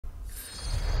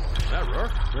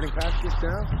Running past us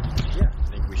now? Yeah.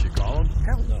 Think we should call him?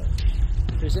 Hell no.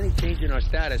 If there's any change in our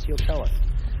status, he'll tell us.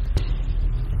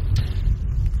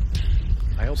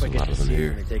 I hope I get to see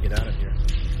him when they take it out of here.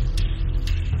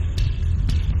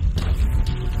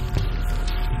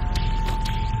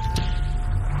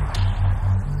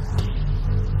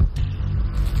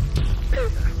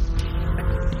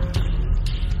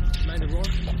 Commander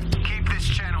Rourke? Keep this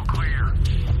channel clear.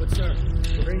 But sir,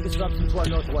 we're hearing disruption to our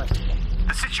northwest.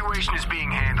 The situation is being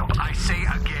handled. I say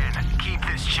again, keep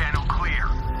this channel clear.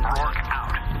 Rourke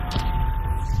out.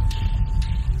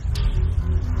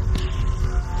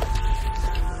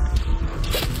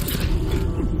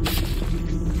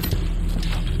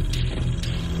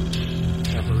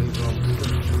 Can't believe we're almost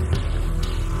finished.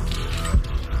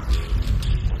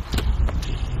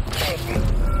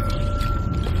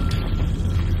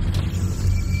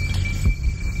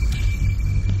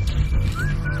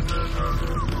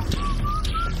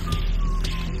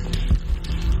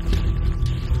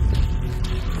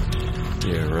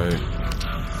 Yeah, right.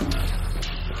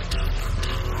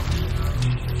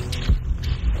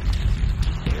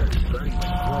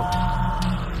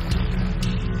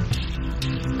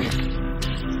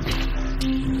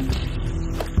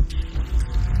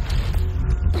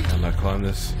 Can I climb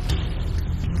this?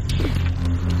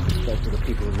 Respect to the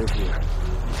people who live here.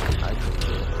 I could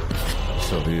do it.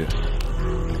 So be it.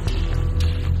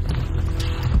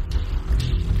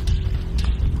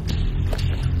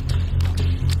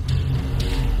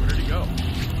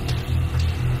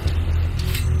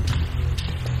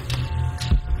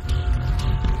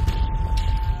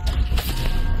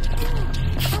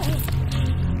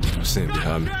 I see him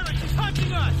behind me.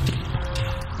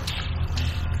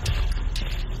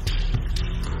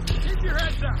 Keep your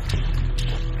heads up.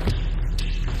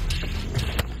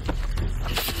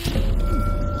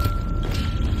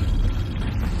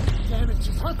 Damn it,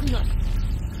 she's hunting us.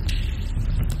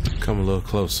 Come a little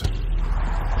closer.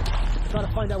 Gotta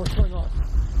find out what's going on.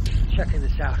 Checking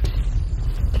this out.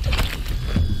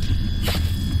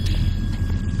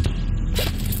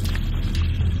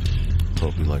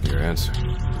 Hope you like your answer.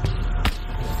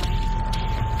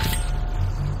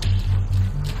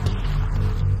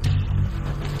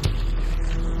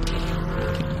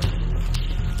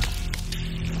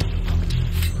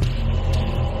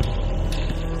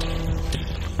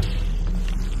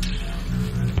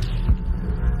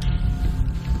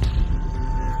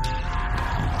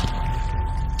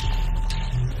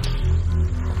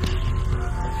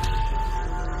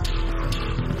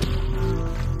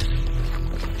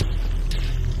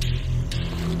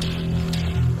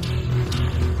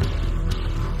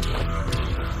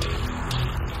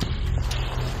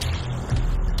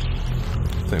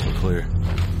 I think we're clear.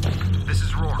 This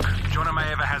is Rourke. Jonah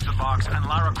Maeva has the box, and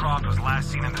Lara Croft was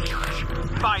last seen in the church.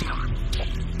 Find them.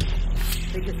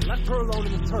 They just left her alone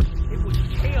in the church. It was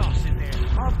chaos in there.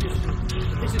 Obviously.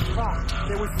 Mrs. Croft,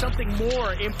 there was something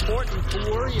more important to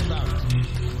worry about.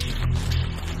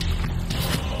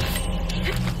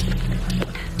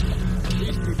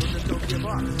 These people just don't give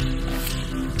up.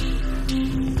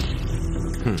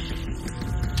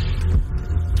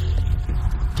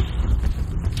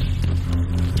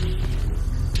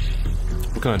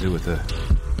 What can I do with that?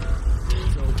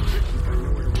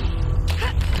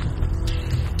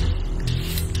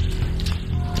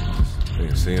 They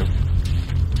can see him.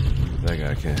 That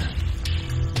guy can.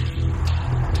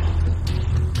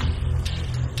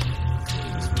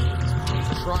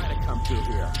 Try to come through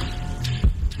here.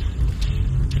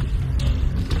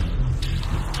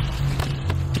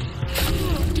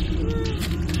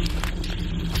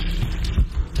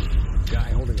 Guy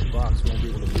holding a box won't be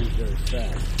able to move very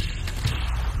fast.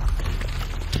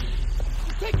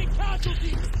 Taking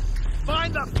casualties!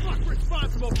 Find the fuck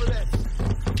responsible for this!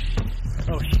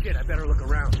 Oh shit, I better look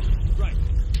around. Right.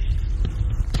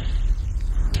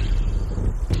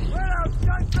 Well,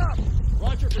 guns up!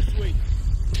 Roger for sweet.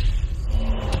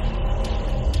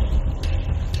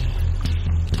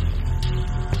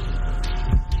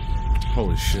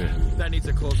 Holy shit. That needs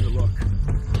a closer look.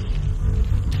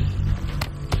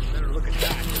 Better look at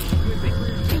that.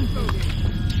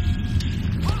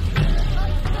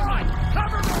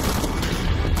 Cover me!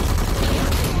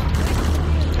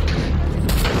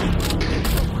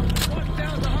 Walk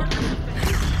down the hardware.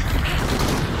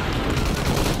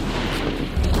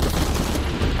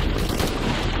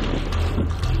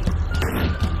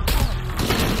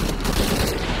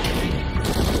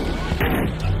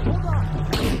 Hold on!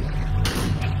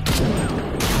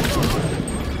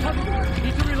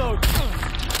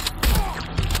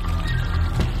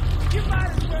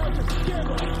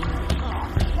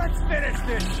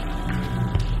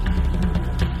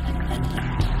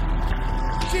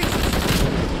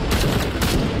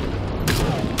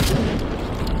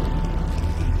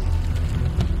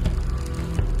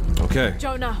 Okay.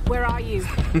 Jonah, where are you?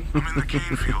 I'm in the cane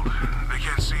field. They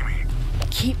can't see me.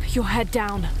 Keep your head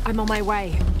down. I'm on my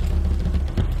way.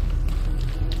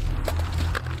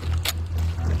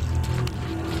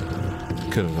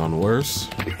 Could have gone worse.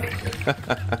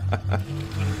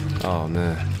 Oh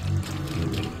man.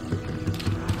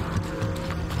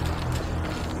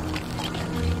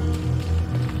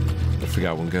 I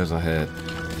forgot what guns I had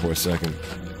for a second.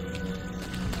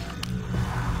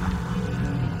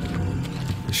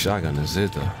 The shotgun is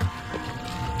it though.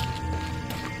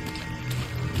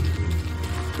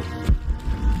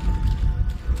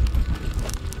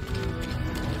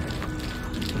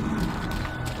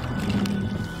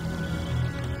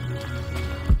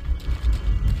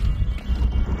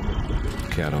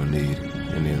 Okay, I don't need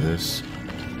any of this.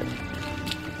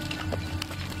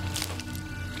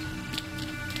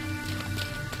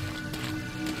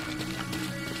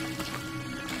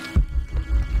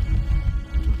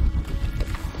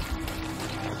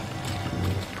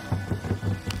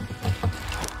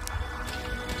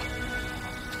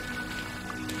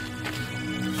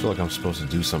 I feel like I'm supposed to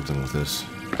do something with this.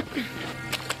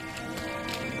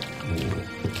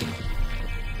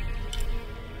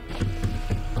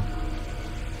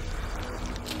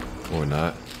 Or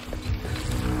not.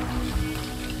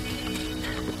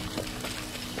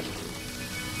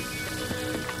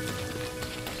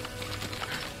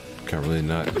 Can't really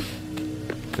not.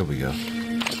 There we go.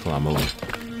 Climb over.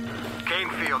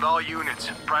 Canefield, all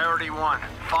units. Priority 1.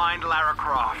 Find Lara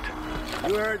Croft.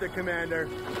 You heard the commander.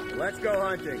 Let's go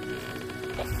hunting.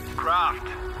 Croft,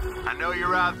 I know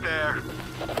you're out there.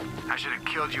 I should have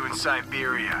killed you in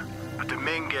Siberia, but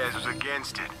Dominguez was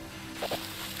against it.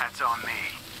 That's on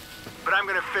me. But I'm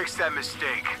gonna fix that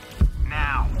mistake.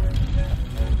 Now.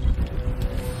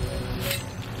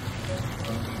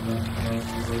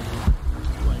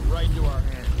 Playing right into our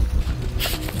hands.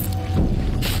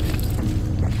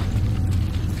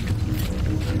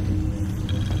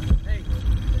 Hey,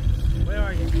 where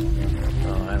are you?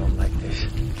 Oh, I don't like this.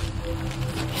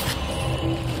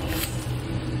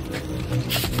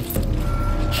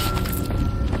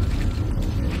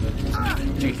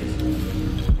 Jesus.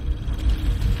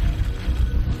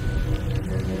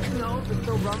 There's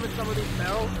no rum in some of these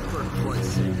barrels. For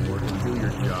Christ's sake, Morgan, do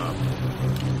your job.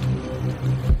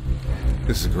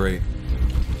 This is great.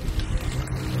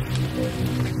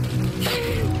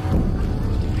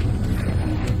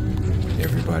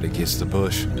 Everybody gets the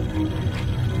push.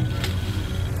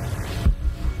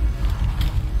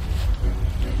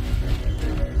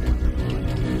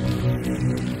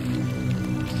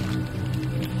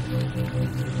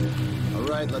 All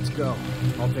right, let's go.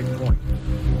 I'll take point.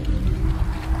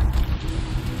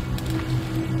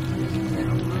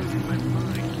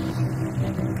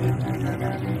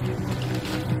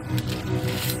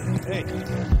 Hey,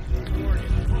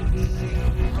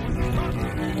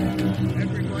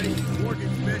 everybody,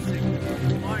 Morgan's missing.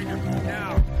 Find him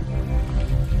now.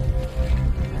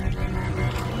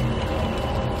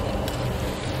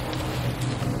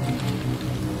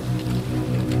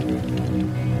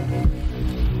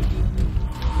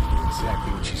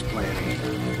 Exactly what she's planning.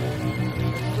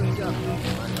 Cleaned up.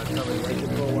 I'm not coming right to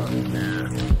pull up. Nah.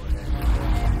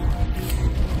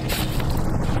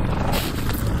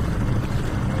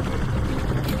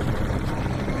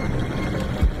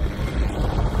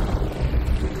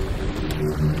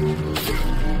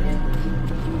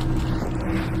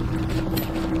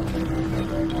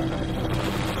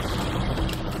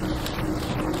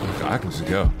 I can just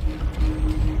go.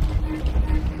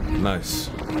 Nice.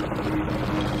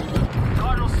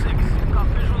 Cardinal 6, got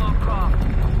visual on Croft.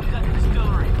 She's at the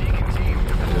distillery, Deacon team.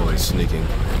 Really sneaking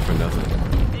for nothing.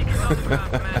 Deacon's on the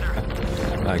ground,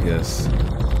 Commander. I guess.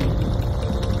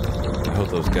 I hope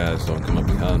those guys don't come up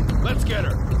behind. Let's get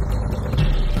her.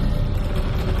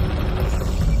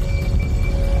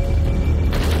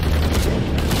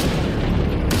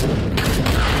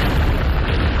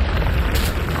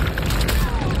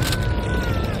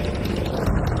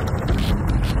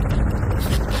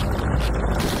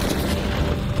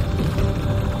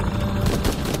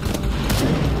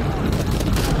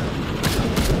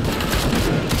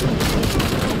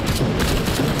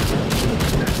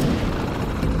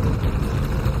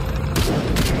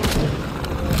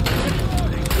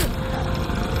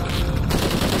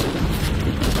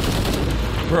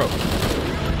 Bro.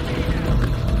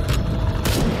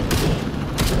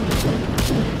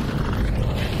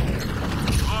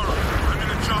 Lara, I'm in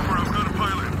a chopper. I've got a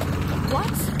pilot.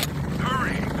 What?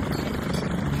 Hurry.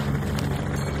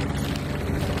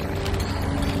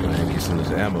 I need some of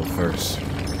this ammo first.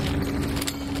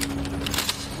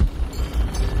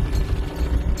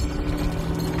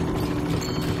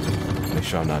 Make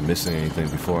sure I'm not missing anything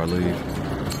before I leave.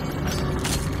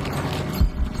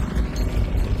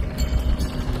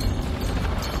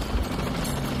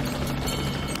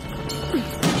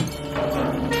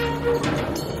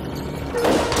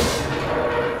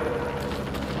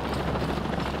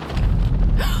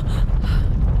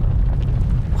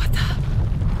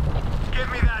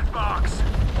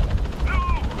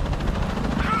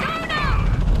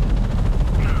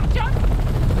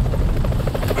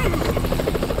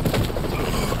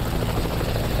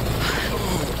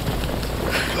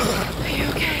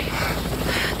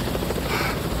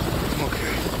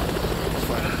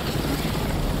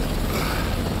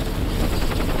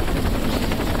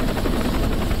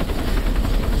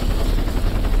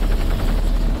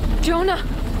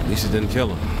 At least it didn't kill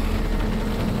him.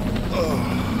 Oh,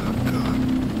 God.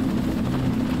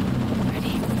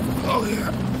 Ready? Oh, yeah.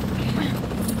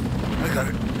 I got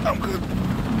it. I'm good.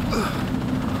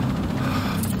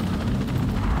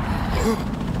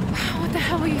 What the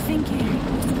hell were you thinking?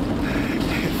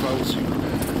 If I was you, it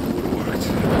would have worked.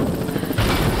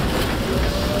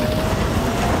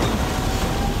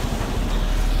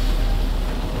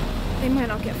 They might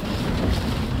not get far.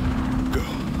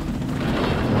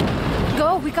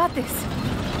 Go, we got this.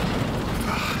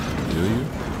 Do you?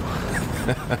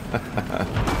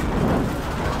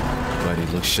 But he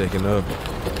looks shaken up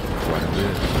quite a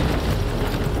bit.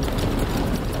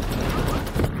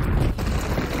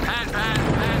 Pad.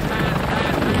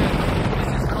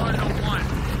 This is Cardinal 1.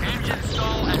 Engine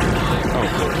stall at 5. Oh,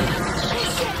 cool.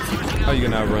 How you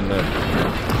gonna outrun that?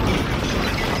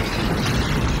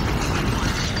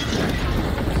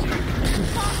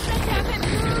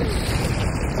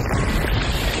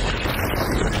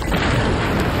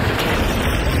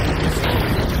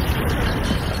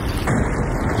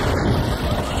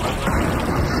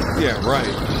 Yeah,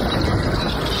 right.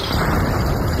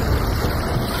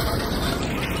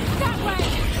 That way.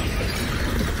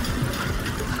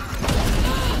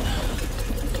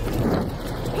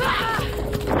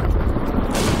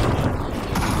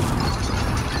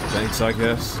 Thanks, I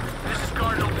guess. This is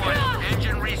Cardinal 1.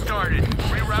 Engine restarted.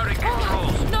 Rerouting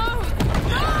controls. No!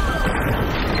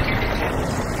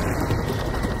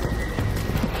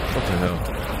 What the hell?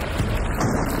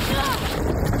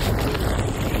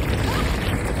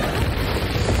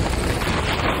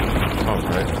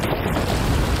 Okay.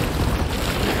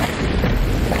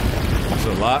 That's a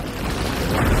lot.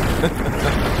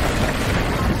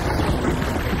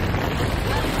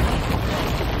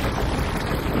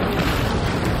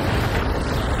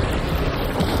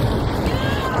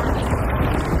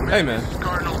 Hey, man.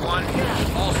 Cardinal 1.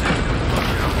 All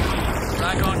systems go.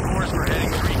 Back on course for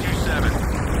heading 327.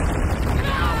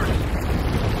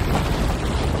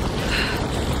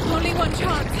 Only one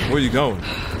chance. Where you going?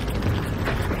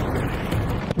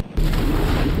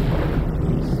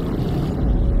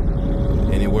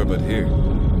 Anywhere but here.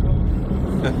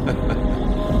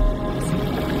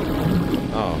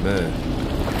 Oh, man.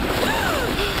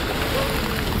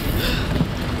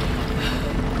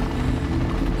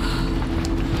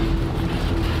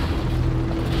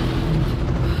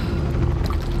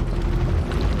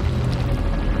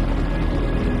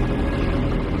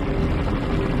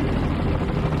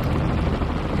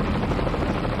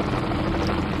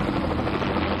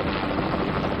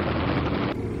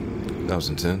 That was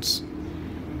intense.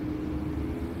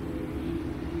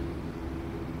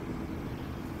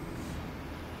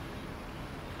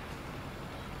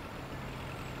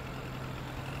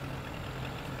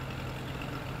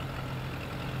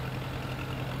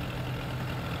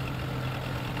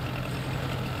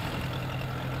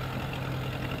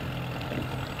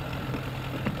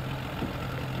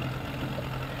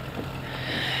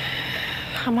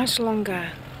 How much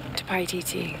longer to pay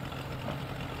TT?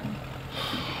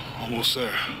 Almost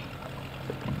there.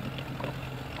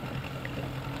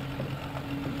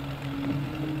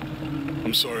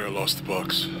 I'm sorry I lost the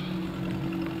box.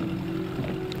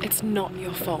 It's not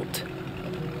your fault.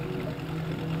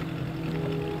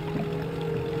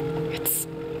 It's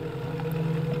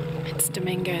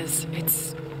Dominguez.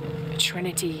 It's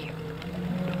Trinity.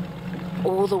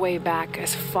 All the way back,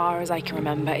 as far as I can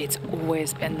remember, it's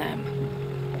always been them.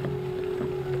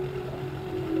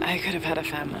 I could have had a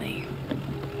family.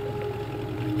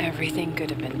 Everything could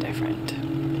have been different.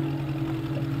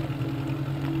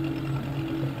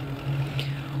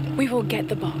 We will get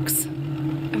the box,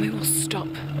 and we will stop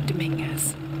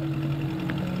Dominguez.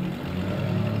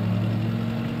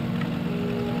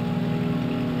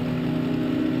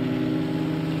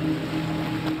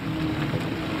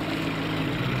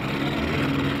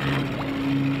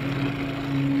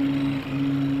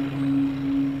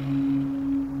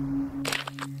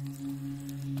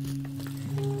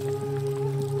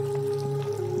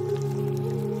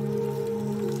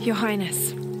 Your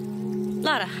Highness.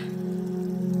 Lara.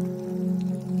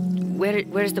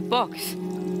 Where's the box?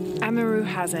 Amaru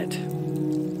has it.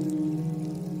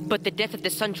 But the death of the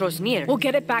sun draws near. We'll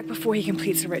get it back before he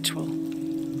completes the ritual.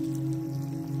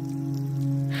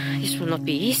 This will not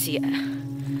be easy.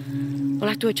 We'll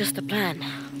have to adjust the plan.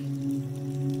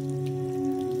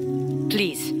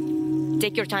 Please,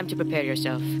 take your time to prepare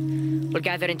yourself. We'll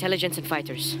gather intelligence and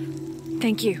fighters.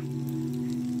 Thank you.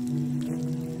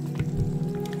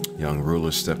 Young ruler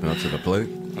stepping up to the plate.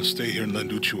 I'll stay here and lend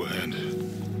Uchu a hand.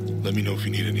 Let me know if you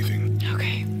need anything.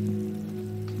 Okay.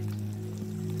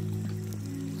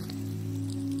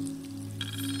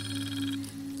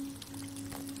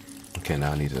 Okay,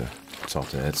 now I need to talk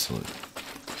to Edslet.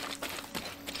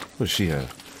 What does she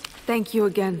have? Thank you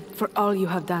again for all you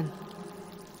have done.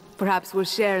 Perhaps we'll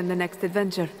share in the next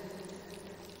adventure.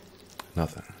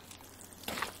 Nothing.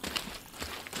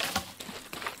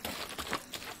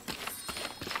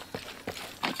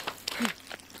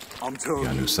 I'm telling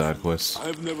Got you, new side quests?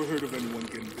 I've never heard of anyone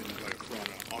getting bitten by a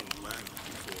piranha on land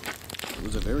before. It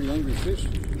was a very angry fish. I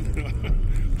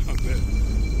bet.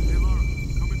 Hey, Lara,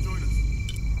 come and join us.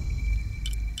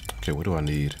 Okay, what do I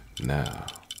need now?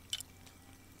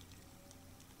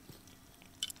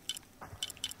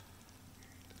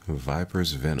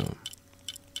 Viper's venom.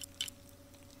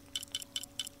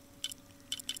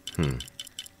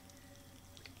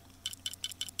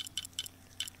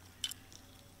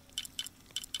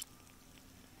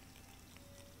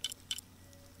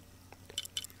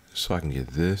 So I can get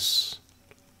this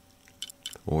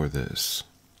or this.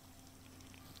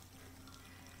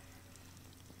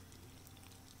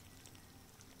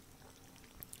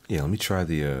 Yeah, let me try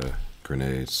the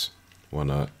grenades. Why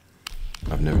not?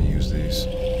 I've never used these.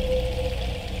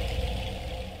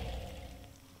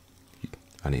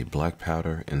 I need black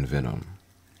powder and venom.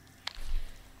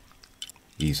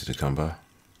 Easy to come by.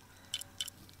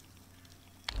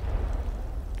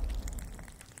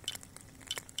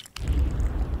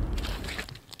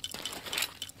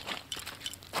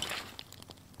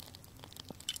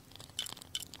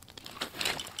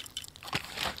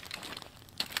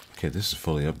 Okay, this is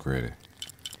fully upgraded.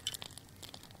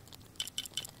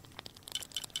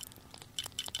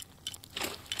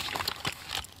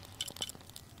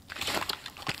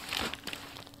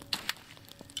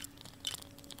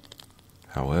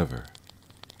 However,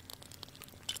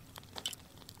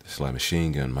 this light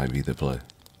machine gun might be the play.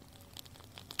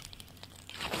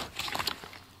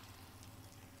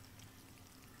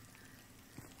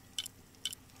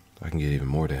 I can get even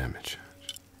more damage.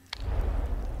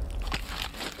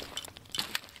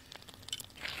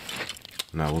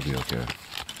 Nah, we'll be okay.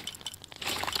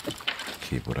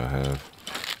 Keep what I have.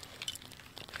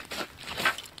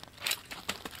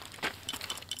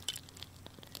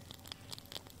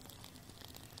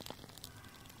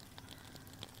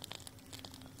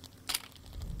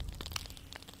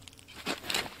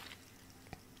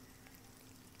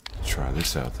 Try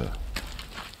this out though.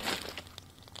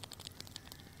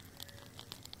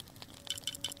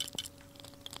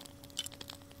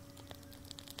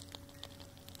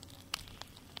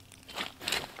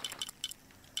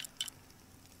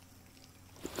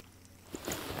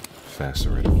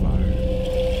 Faster rate of fire.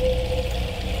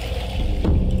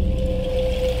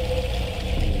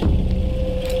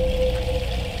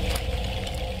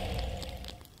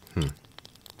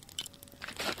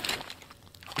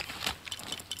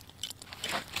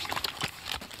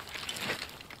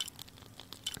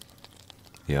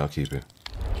 Yeah, I'll keep it.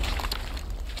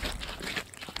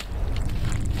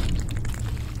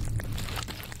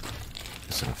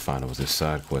 Guess I can find out what this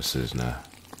side quest is now.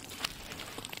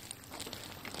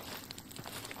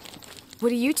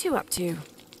 What are you two up to?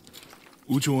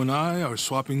 Uchu and I are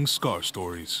swapping scar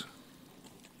stories.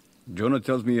 Jonah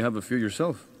tells me you have a few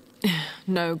yourself.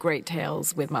 No great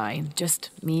tales with mine, just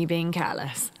me being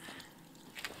callous.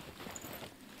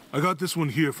 I got this one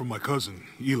here from my cousin,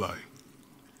 Eli.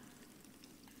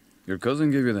 Your cousin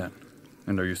gave you that.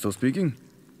 And are you still speaking?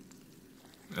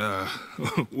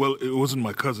 Well, it wasn't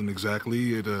my cousin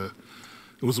exactly. It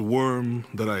was a worm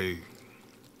that I...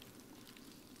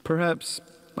 Perhaps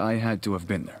I had to have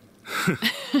been there.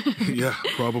 Yeah,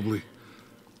 probably.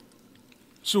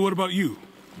 So what about you?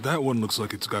 That one looks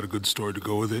like it's got a good story to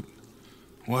go with it.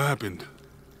 What happened?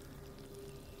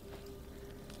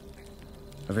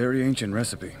 A very ancient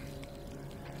recipe.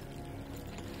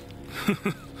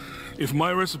 If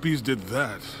my recipes did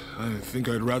that, I think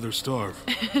I'd rather starve.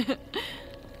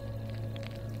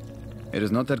 It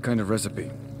is not that kind of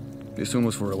recipe. This one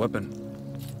was for a weapon.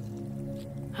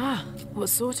 Ah, what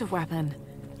sort of weapon?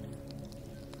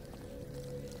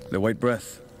 The white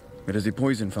breath. It is the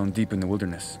poison found deep in the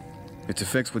wilderness. Its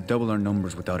effects would double our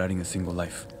numbers without adding a single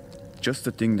life. Just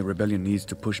the thing the rebellion needs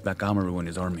to push back Amaru and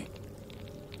his army.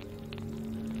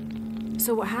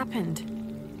 So what happened?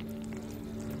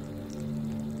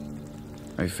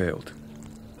 I failed.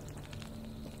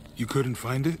 You couldn't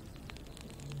find it?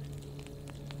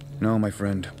 No, my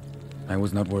friend. I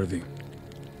was not worthy.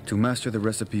 To master the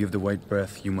recipe of the White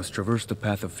Breath, you must traverse the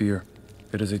path of fear.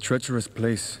 It is a treacherous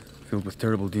place, filled with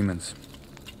terrible demons.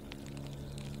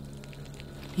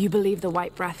 You believe the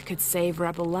White Breath could save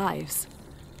rebel lives?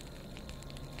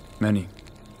 Many.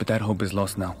 But that hope is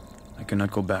lost now. I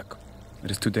cannot go back. It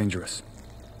is too dangerous.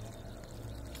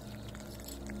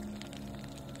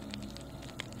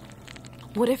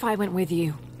 What if I went with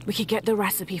you? We could get the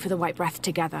recipe for the White Breath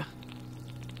together.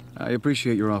 I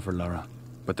appreciate your offer, Lara.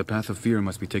 But the path of fear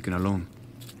must be taken alone.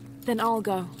 Then I'll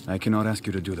go. I cannot ask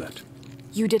you to do that.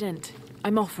 You didn't.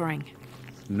 I'm offering.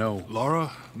 No.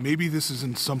 Lara, maybe this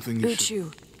isn't something you should...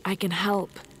 Uchu, I can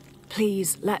help.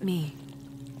 Please, let me.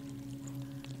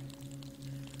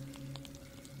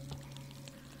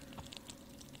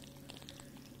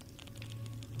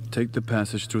 Take the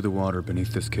passage through the water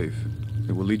beneath this cave.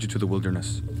 It will lead you to the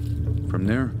wilderness. From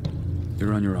there,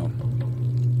 you're on your own.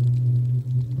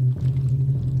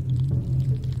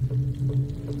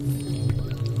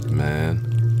 Man,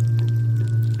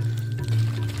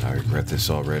 I regret this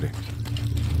already.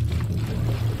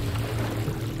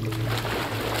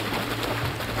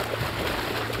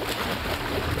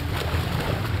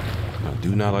 I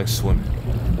do not like swimming.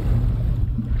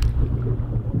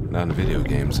 Not in video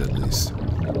games, at least.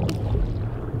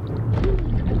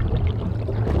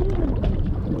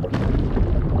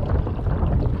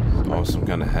 Oh, some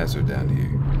kind of hazard down here.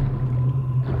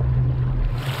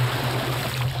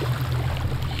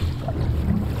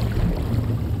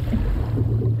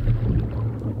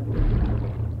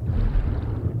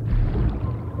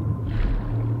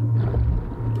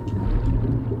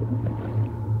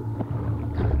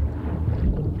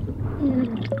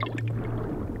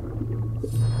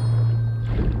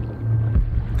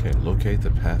 Okay, locate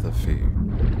the path of fear.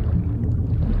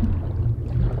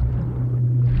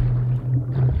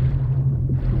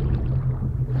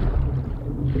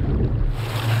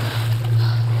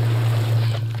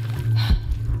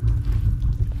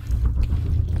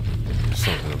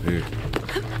 Something up here.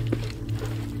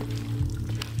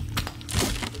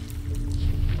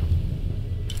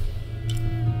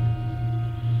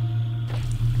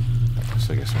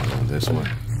 So I guess I'm going this way.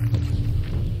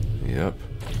 Yep.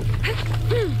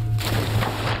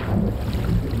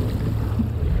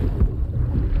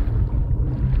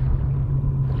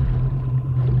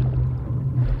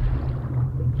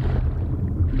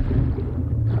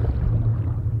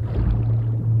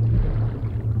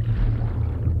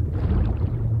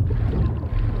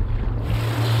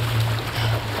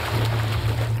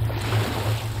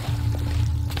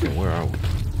 Okay, where are we?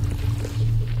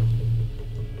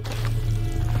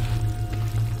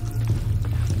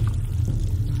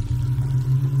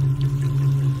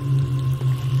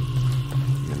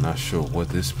 Not sure what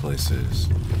this place is.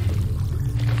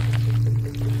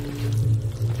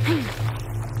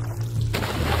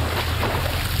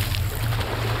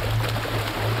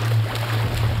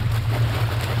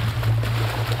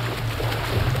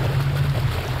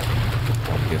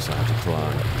 I guess I have to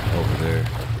climb over there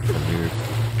from here.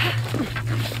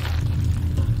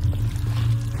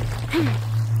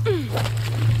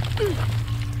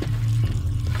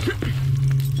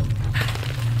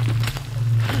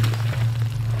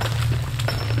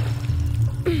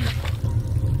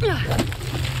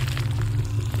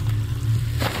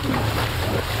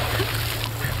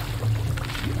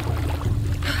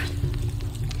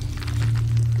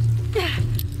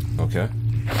 Okay.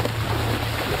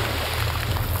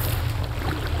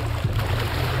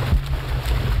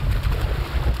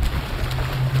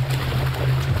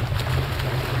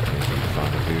 Anything to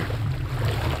find up here?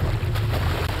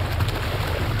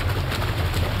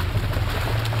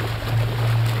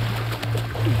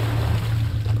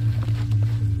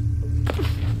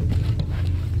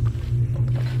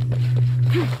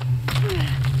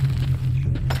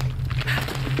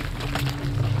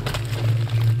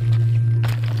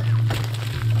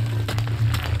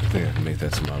 I think I can make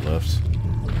that to my left.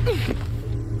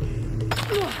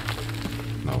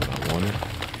 Not what I wanted.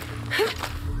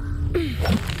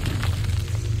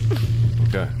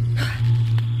 Okay.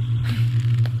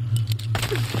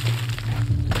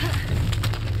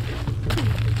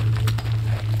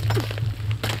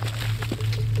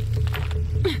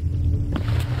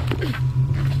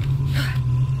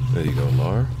 There you go,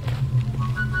 Lara.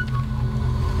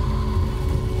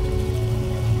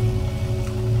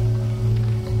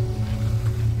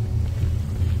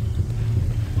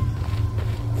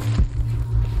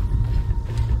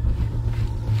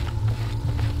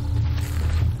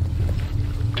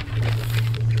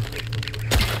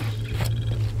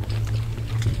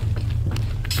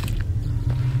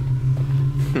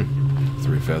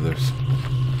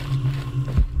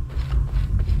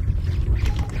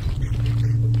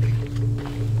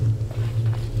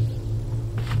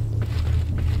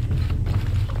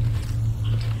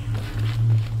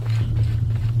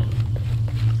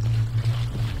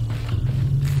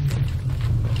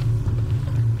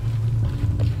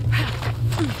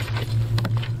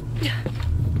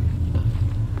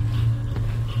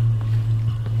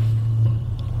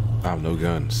 have no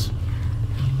guns.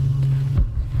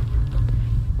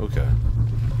 Okay.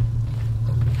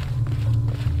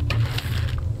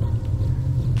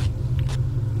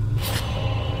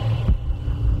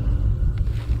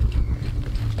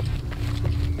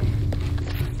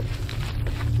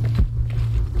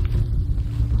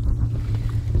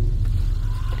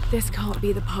 This can't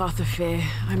be the path of fear.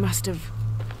 I must have...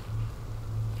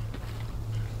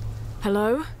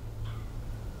 Hello?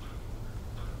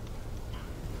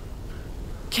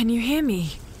 Can you hear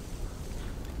me?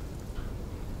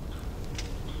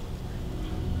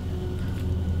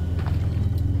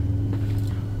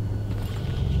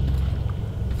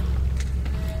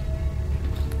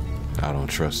 I don't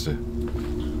trust it.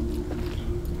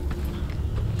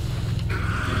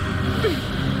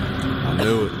 I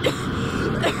knew it.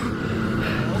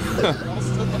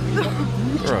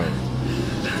 Bro.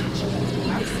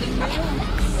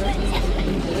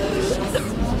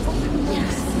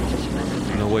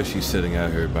 No way she's sitting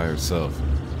out here by herself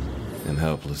and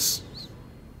helpless.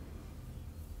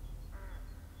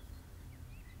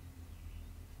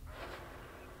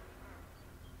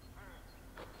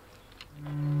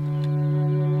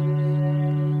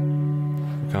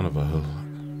 What kind of a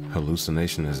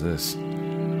hallucination is this?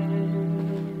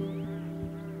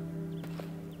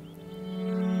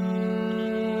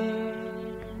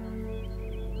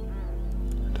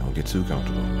 Don't get too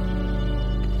comfortable.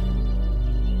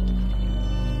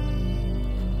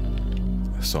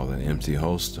 I saw that empty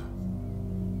holster.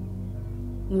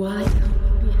 Why can't you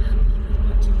be happy with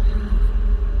what you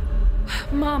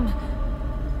have? Mom!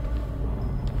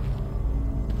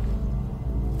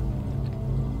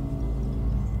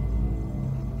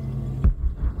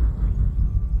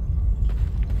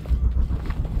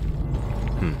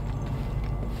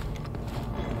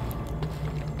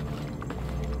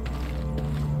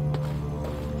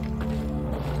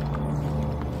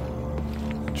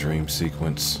 Dream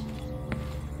sequence.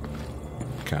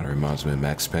 Kind of reminds me of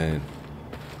Max Payne.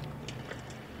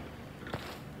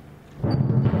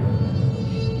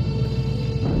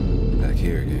 Back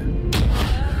here again.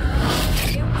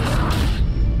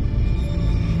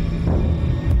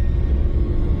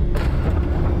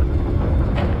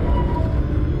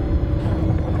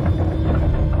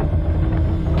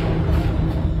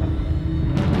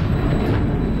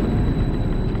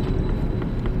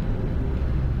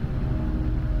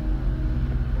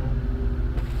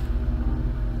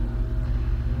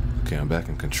 Okay, I'm back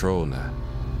in control now.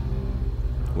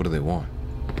 What do they want?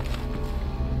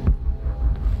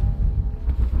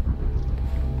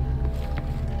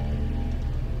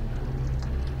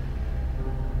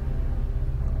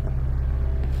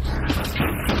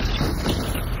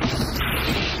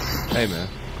 Hey, man.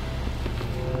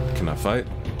 Can I fight?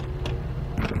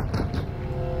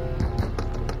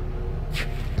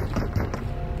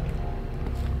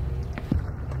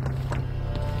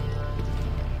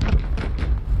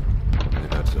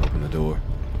 Door.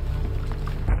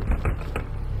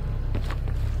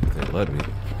 They let me.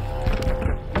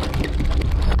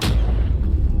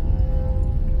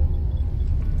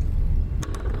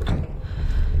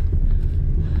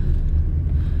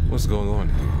 What's going on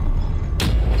here?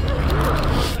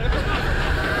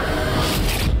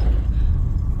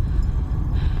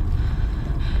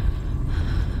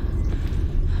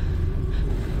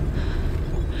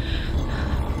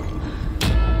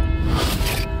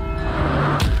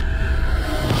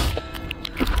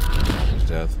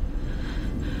 Death.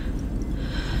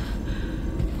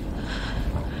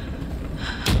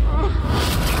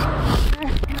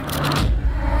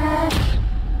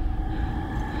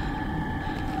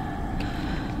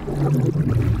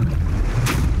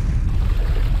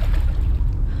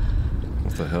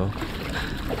 What the hell?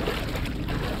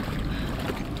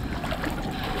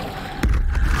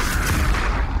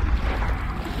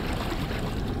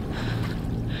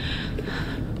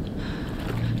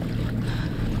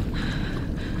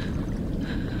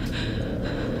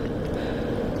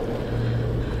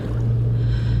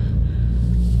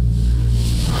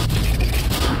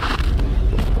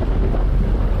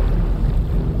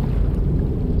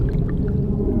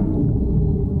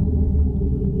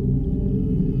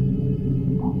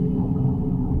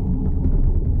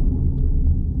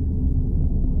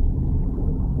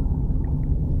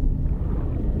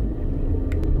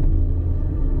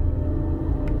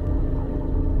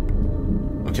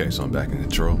 Okay, so I'm back in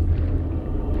control.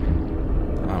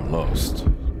 I'm lost.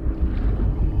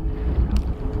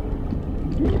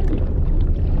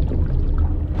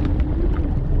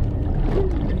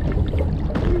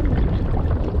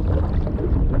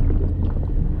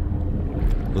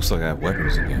 Looks like I have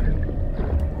weapons again.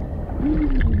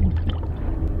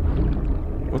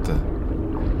 What the?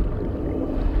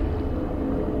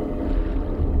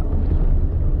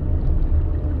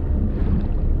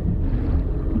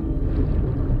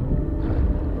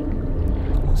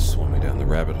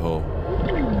 rabbit hole.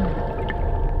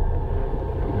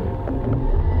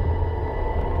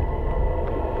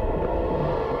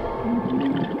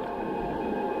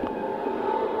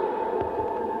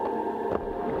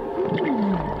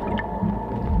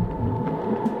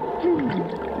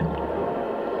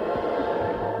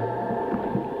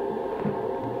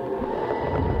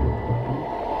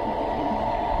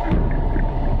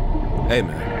 Hey,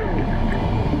 man.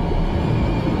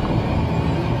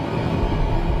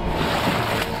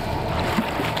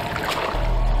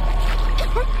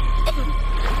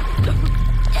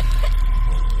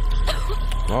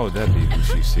 Why would that be who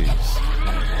she sees?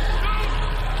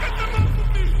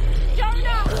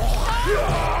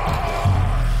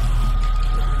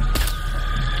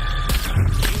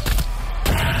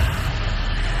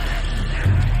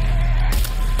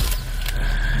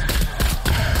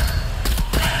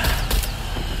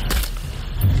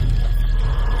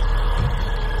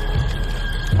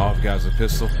 All I've got is a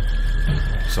pistol.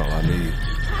 That's all I need.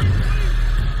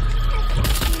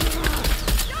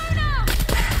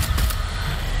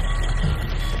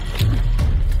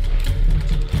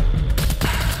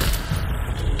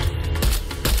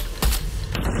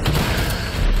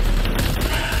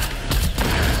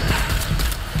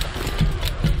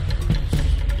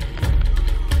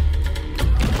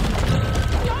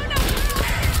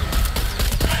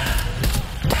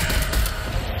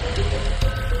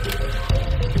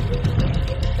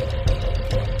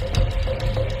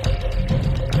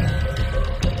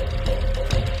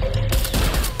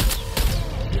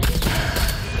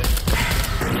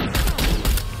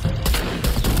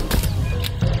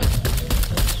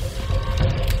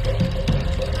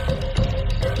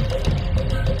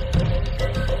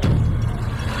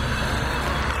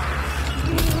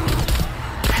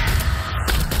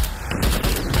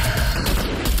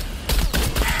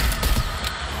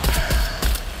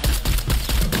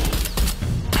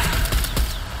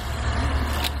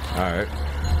 Alright.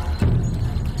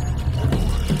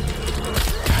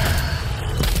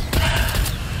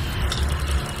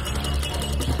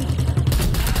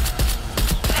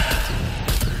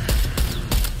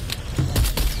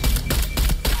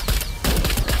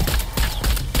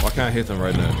 Why can't I hit them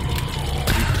right now?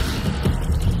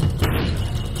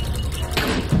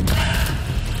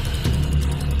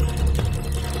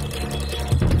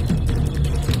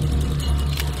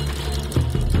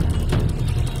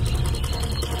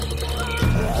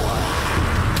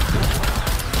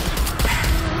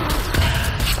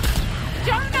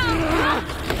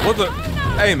 What the?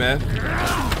 Hey, man.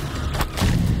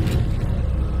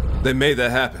 They made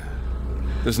that happen.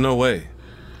 There's no way.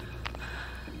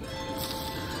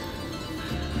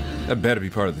 That better be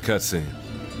part of the cutscene.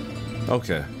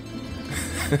 Okay.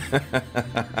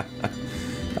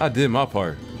 I did my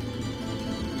part.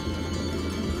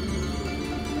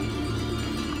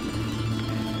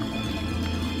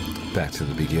 Back to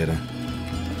the beginning.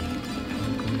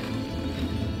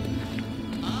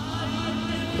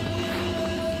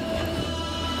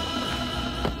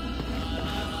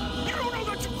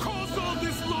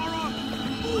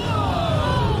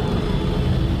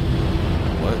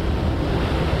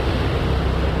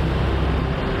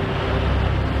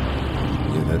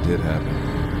 That did happen.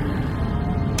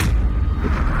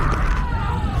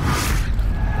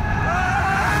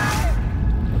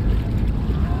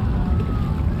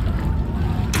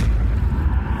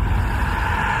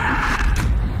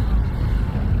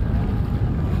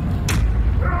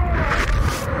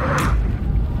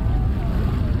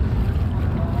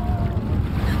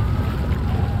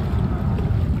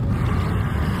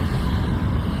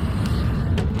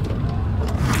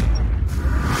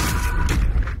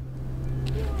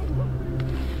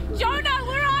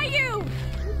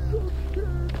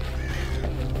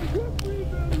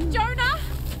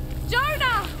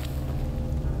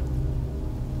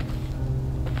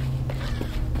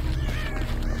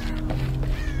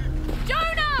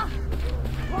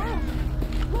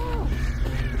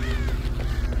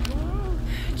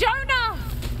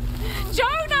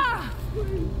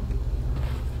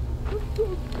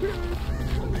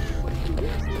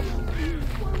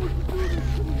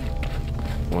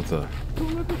 What the?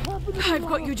 I've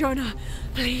got you, Jonah.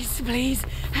 Please, please,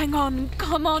 hang on.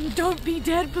 Come on, don't be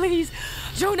dead, please.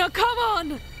 Jonah, come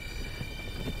on!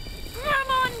 Come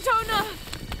on, Jonah!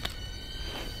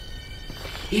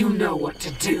 You know what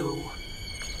to do.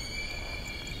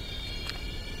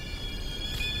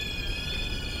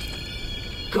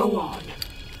 Go on.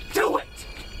 Do it!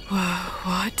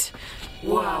 What?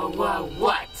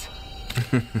 What?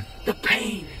 The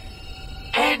pain.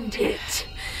 End it.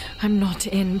 I'm not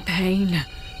in pain.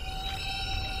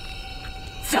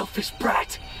 Selfish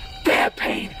brat. Their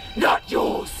pain, not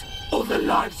yours. All the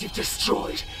lives you've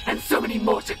destroyed, and so many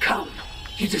more to come.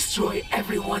 You destroy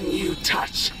everyone you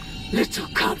touch. Little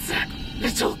cancer,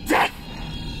 little death.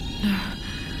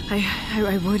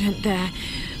 I wouldn't.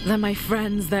 They're my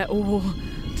friends. They're all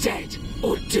dead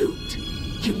or doomed.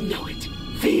 You know it.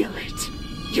 Feel it.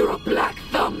 You're a black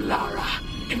thumb, Lara.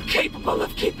 Incapable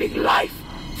of keeping life.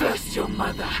 First your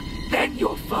mother, then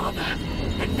your father,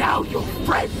 and now your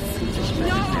friends. No!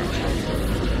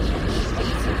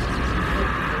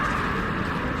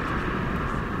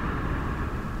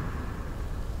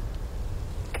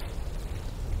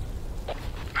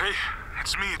 Hey,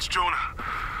 it's me, it's Jonah.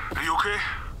 Are you okay?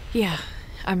 Yeah,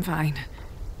 I'm fine.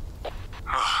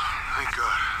 Oh, thank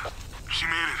God. She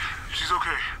made it. She's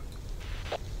okay.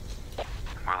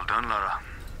 Well done, Lara.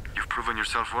 You've proven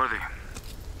yourself worthy.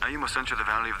 Now you must enter the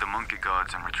Valley of the Monkey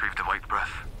Gods and retrieve the White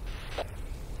Breath.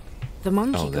 The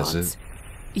Monkey that's Gods?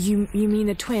 it? You mean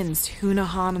the twins,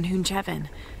 Hunahan and Hunchevin?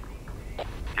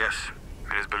 Yes.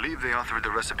 It is believed they authored the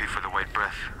recipe for the White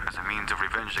Breath as a means of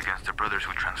revenge against the brothers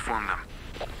who transformed them.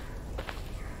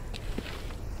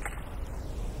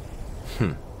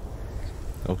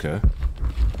 Okay.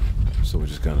 So we're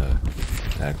just gonna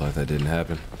act like that didn't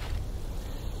happen.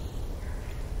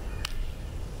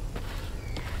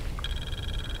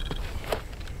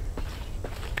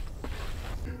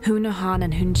 Hunahan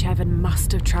and Hunchevin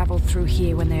must have traveled through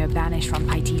here when they were banished from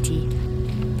Paititi.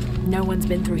 No one's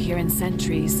been through here in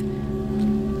centuries.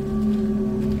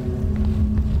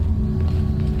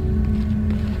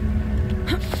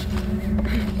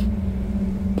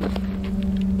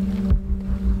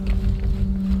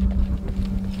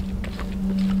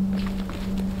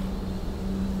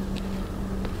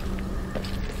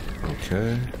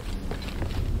 Okay.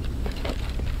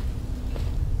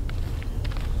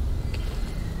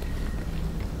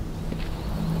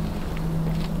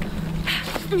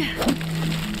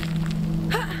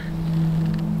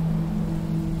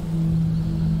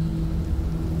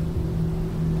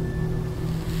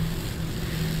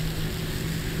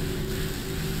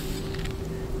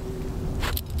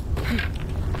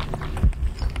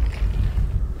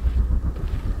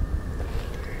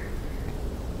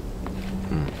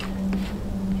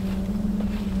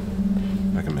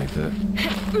 I can make that.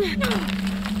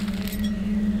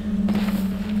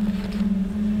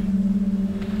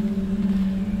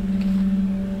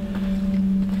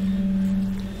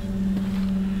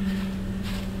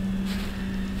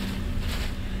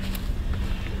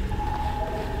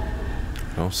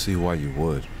 I don't see why you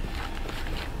would.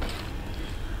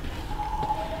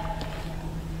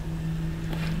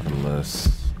 Unless...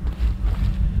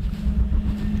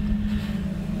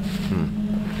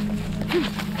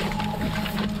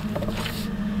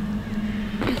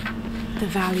 The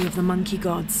Valley of the Monkey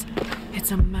Gods.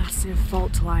 It's a massive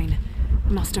fault line.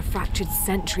 Must have fractured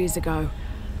centuries ago.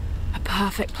 A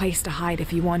perfect place to hide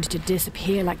if you wanted to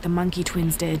disappear like the Monkey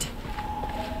Twins did.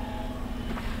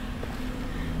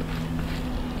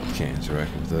 Can't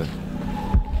interact with that.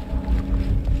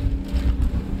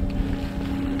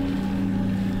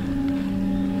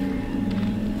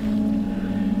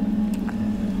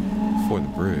 For the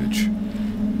bridge.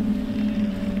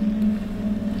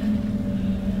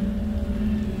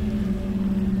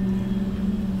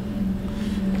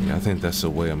 Yeah, I think that's the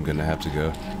way I'm gonna have to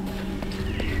go.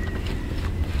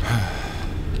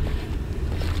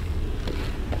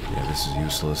 Yeah, this is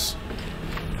useless.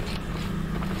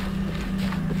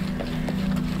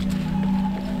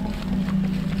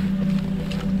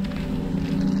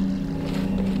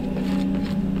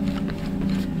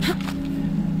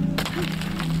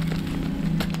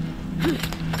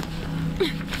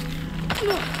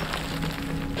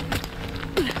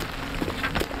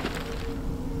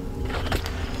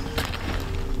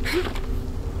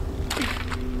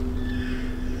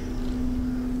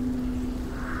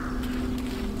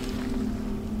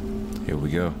 Here we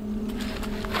go.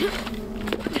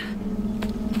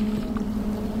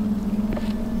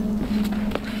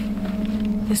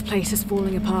 This place is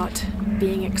falling apart,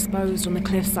 being exposed on the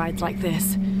cliffsides like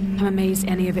this. I'm amazed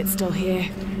any of it's still here.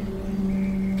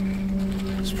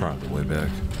 It's probably way back.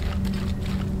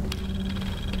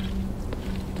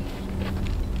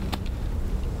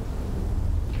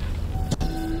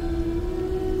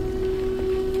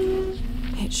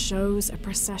 It shows a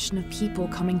procession of people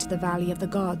coming to the Valley of the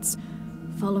Gods,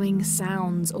 following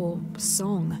sounds or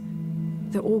song.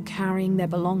 They're all carrying their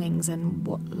belongings and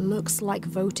what looks like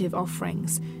votive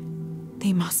offerings.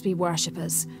 They must be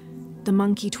worshippers. The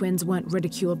Monkey Twins weren't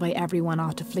ridiculed by everyone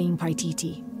after fleeing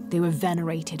Paititi. They were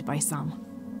venerated by some.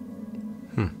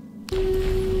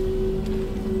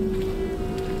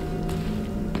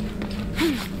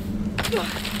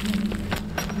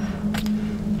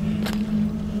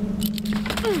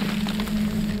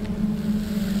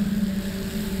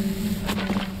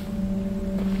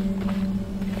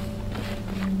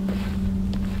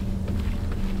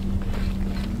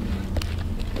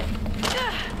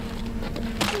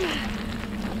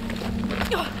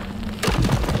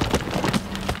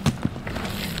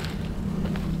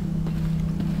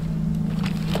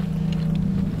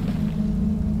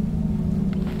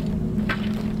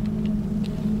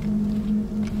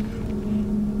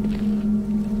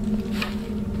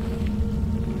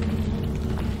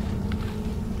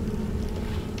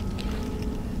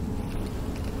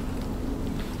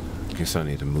 Guess I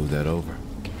need to move that over.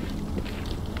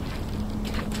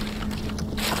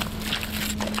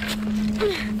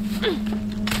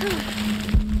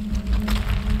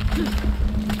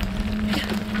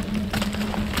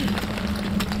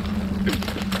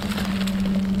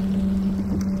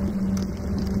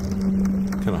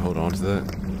 Can I hold on to that?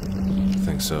 I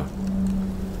think so.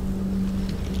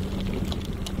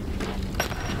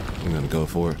 I'm gonna go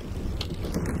for it.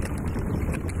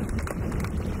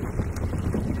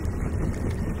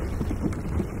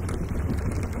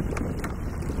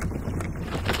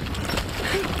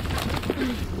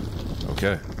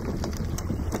 Okay.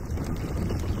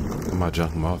 Where am I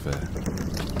jumping off at?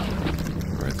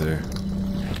 Right there.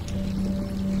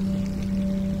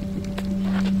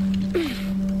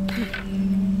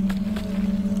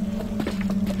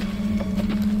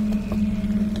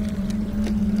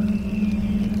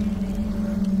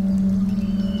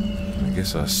 I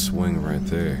guess I swing right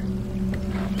there.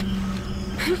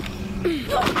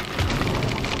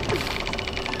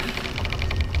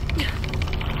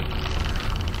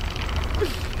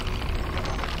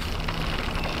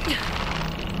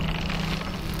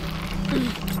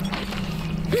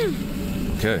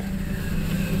 Okay.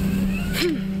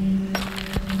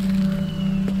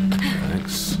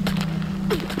 Thanks.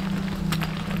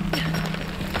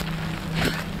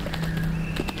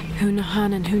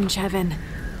 Hunahan and Hunchevin.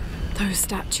 Those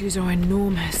statues are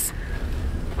enormous.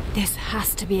 This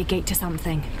has to be a gate to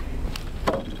something.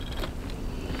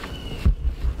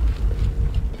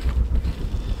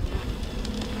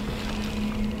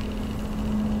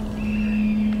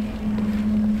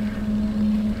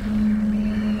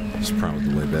 It's probably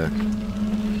the way back.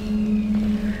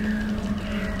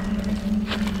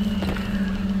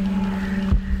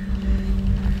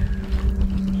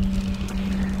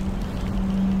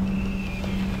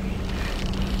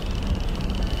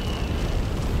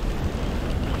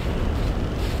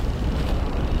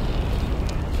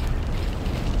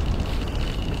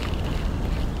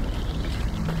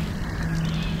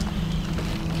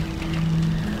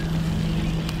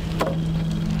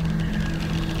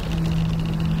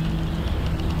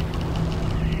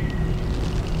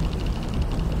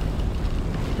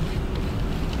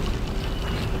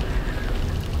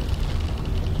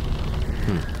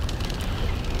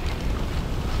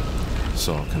 It's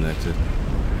all connected.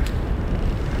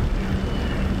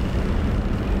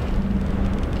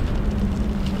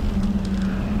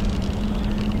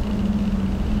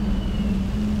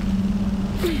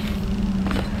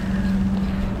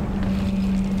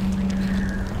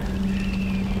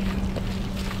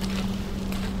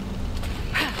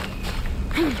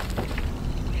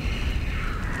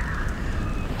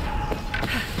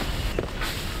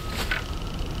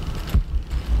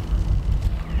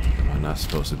 Am I not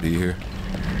supposed to be here?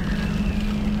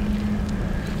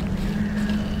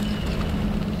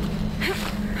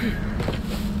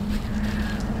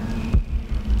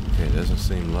 Doesn't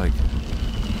seem like...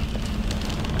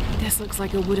 This looks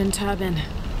like a wooden turbine.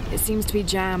 It seems to be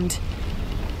jammed.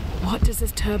 What does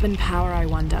this turbine power, I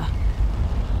wonder?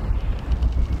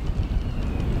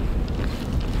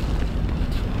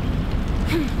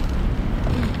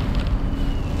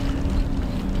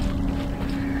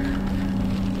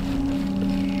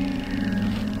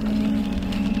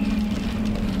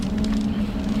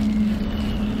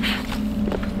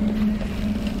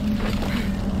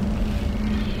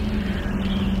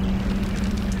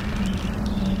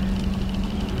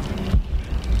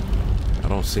 I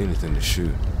don't see anything to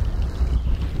shoot.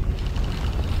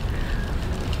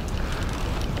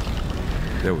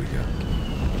 There we go.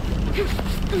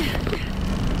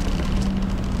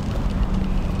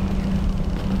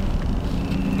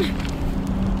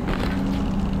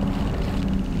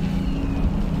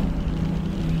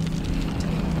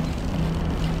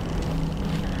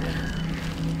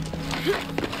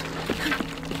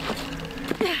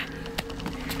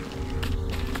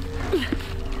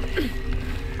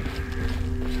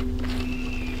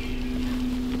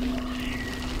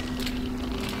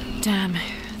 Damn,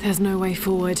 there's no way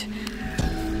forward.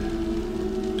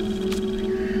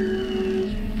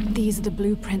 These are the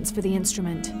blueprints for the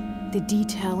instrument. The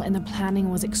detail in the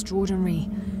planning was extraordinary.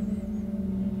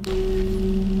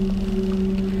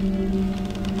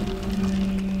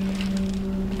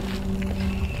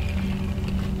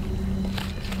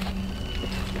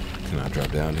 Can I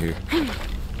drop down here?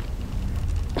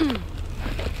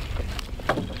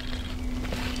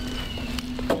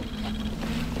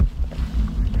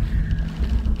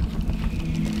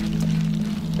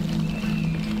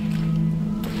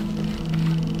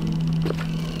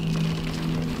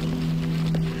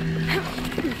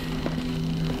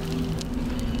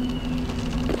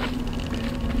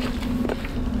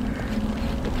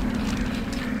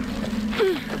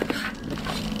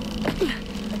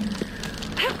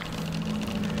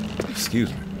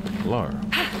 Excuse me. Lara,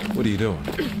 what are you doing?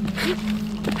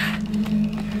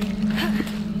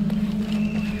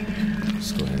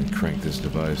 Let's go ahead and crank this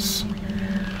device.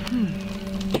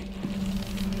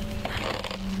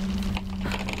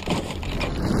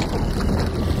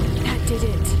 That did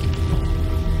it.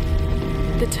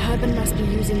 The turbine must be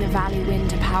using the valley wind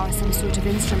to power some sort of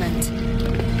instrument.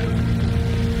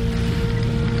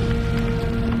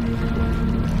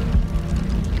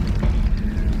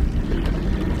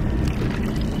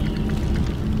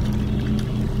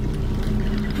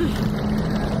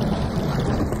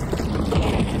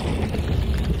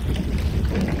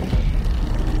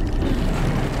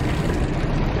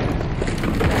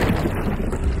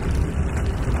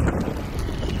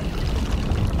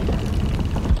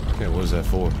 What is that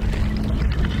for?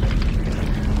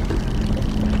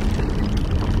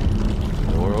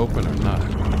 Door open or not?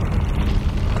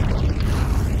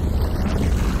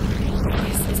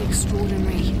 This is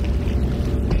extraordinary.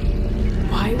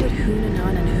 Why would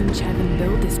Hunanan and Humchevan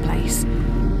build this place?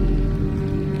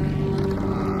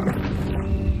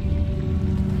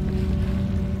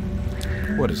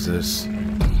 What is this?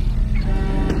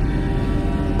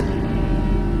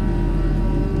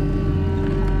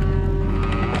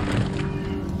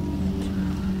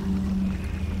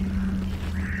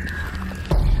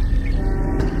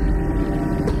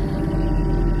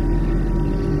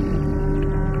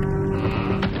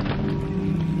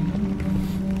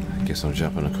 Guess I'm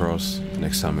jumping across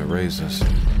next time it raises.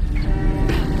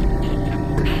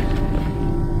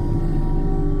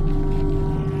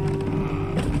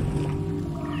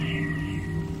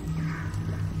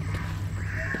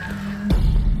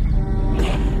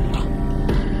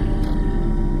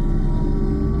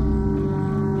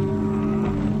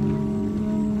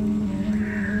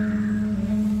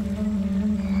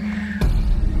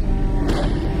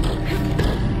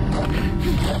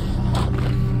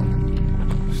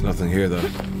 Nothing here, though.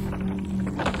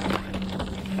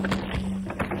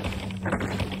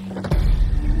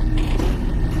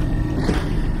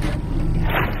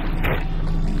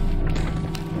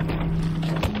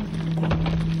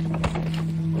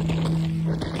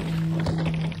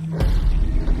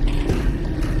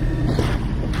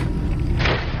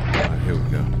 Alright, here we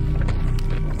go.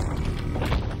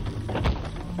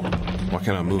 Why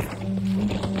can't I move?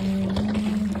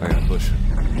 I gotta push it.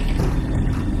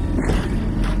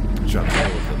 Tried to deal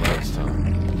with it last time.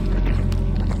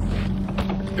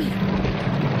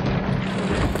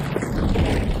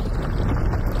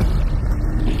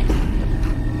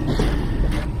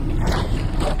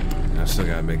 I still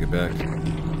gotta make it back.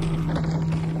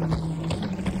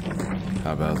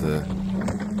 How about that?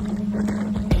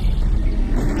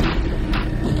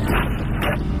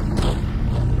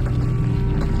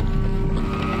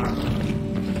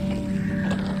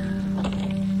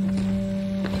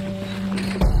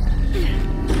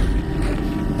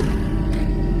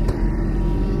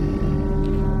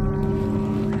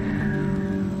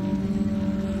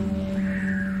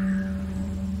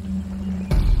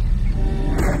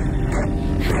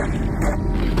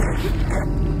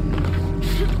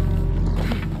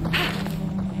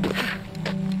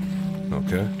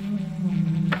 Okay.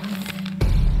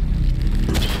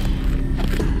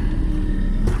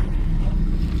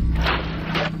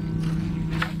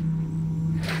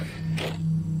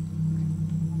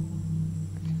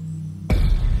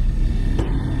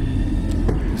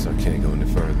 Guess I can't go any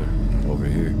further over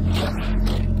here.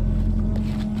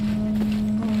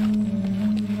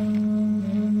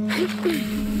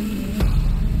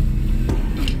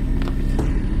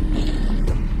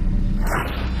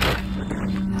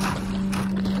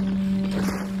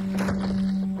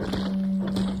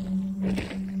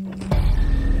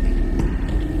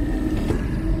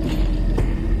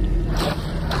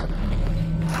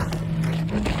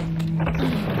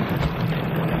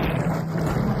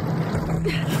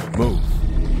 Move.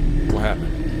 What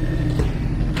happened?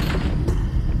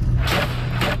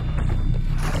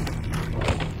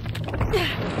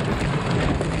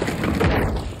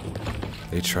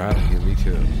 They tried to get me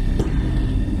killed.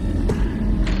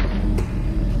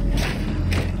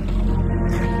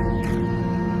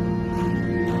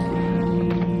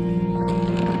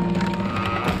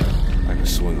 I can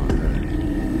swing on that.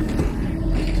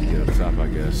 To get up top, I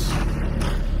guess.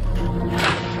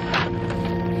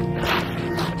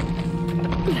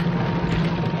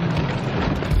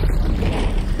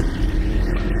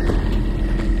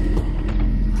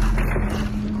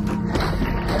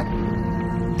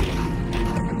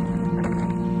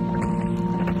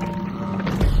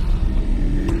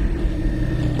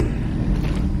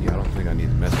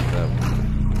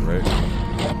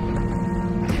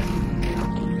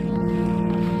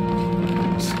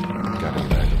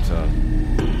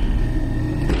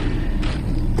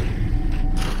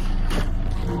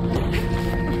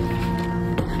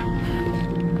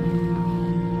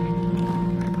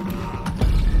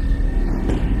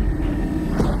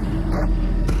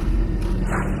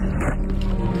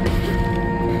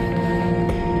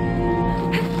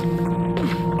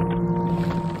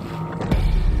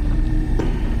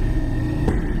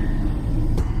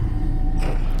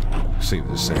 seem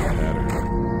the same pattern.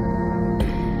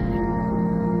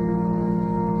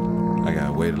 I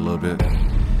gotta wait a little bit.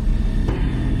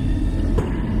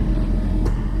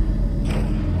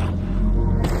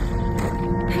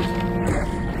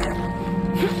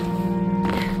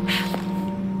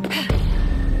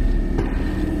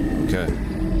 Okay.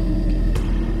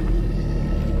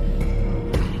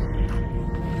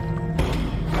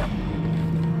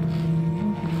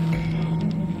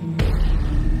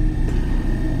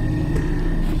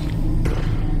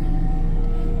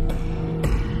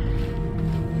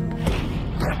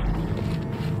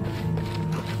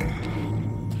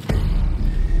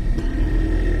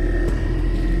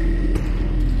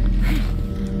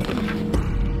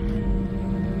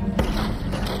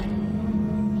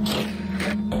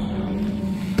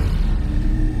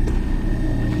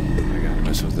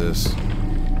 This.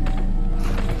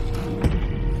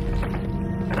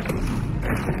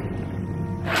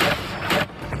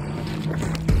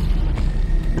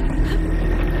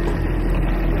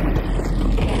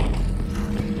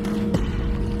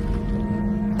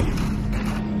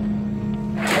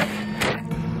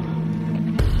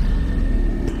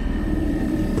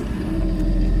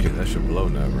 Okay, that should blow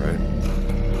now, right?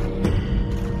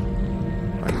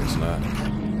 I guess not.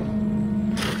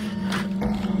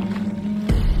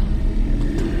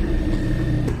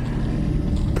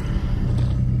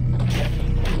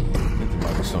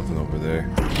 Something over there.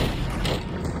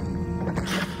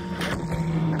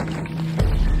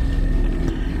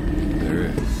 There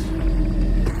is.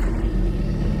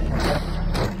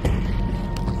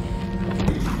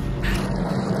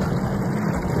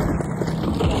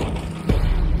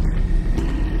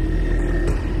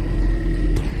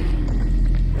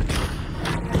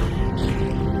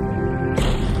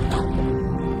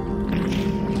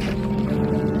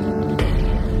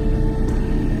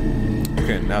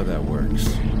 Okay, now that works.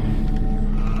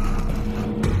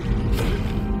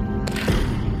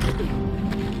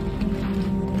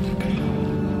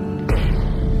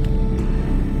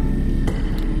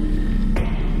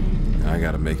 I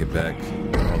gotta make it back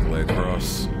all the way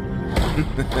across.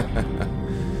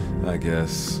 I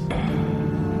guess.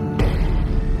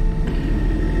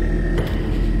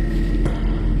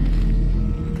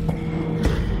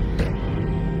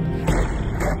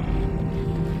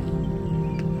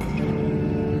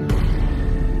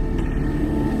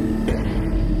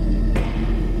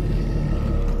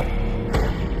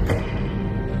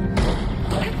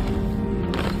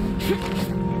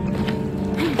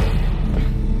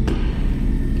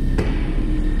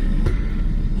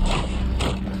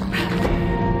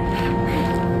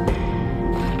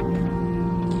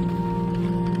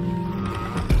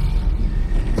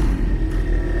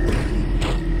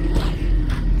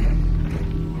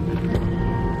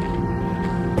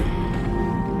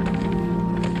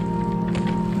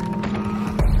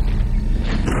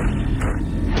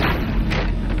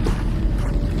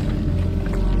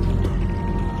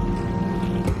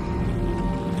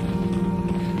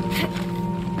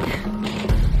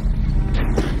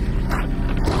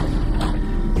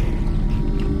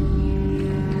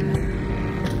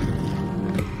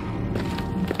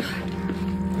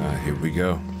 Here we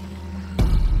go.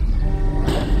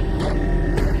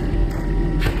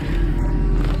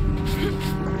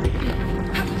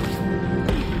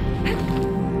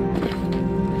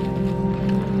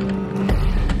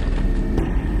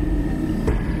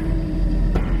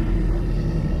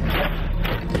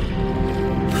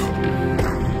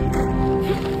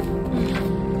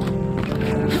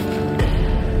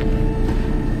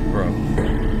 Bro.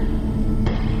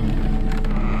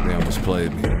 They almost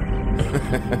played me.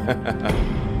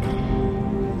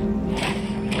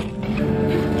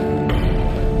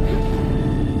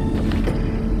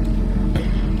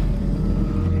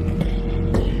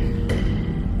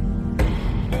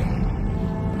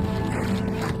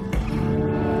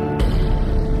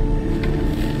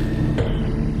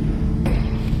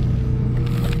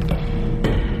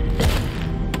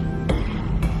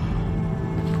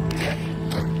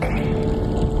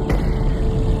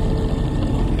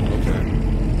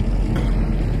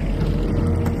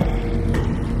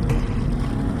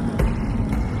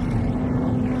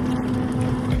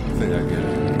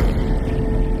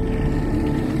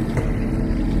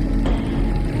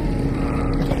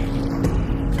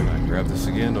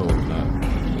 Again or not?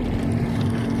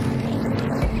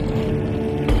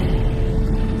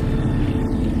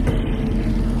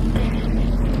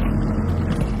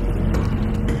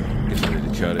 Guess I need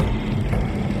to cut it.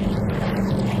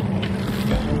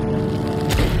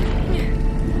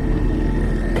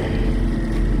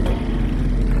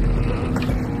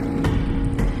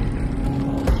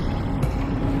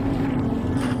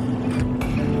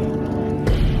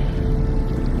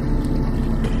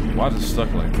 Why is it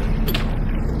stuck like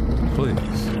that? Please.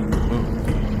 Move.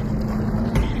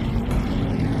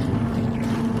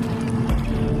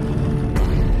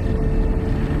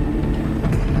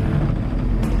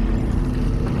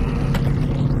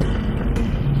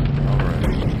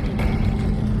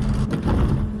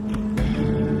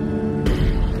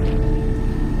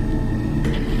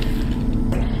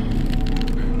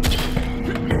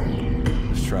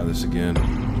 Again.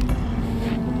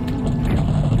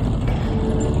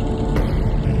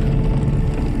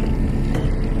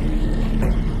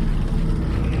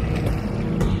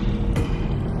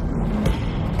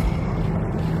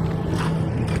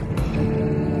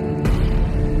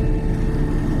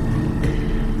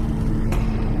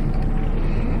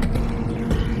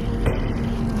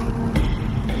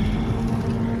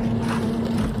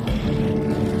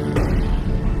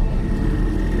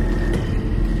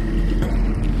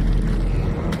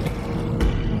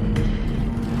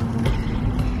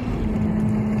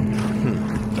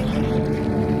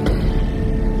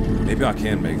 Maybe I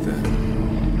can make that.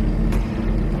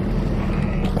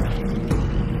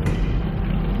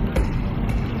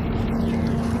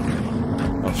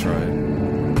 I'll try it.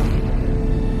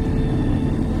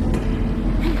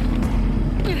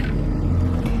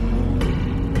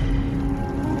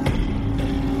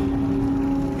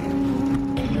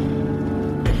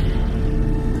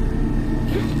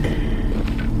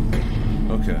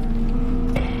 Okay.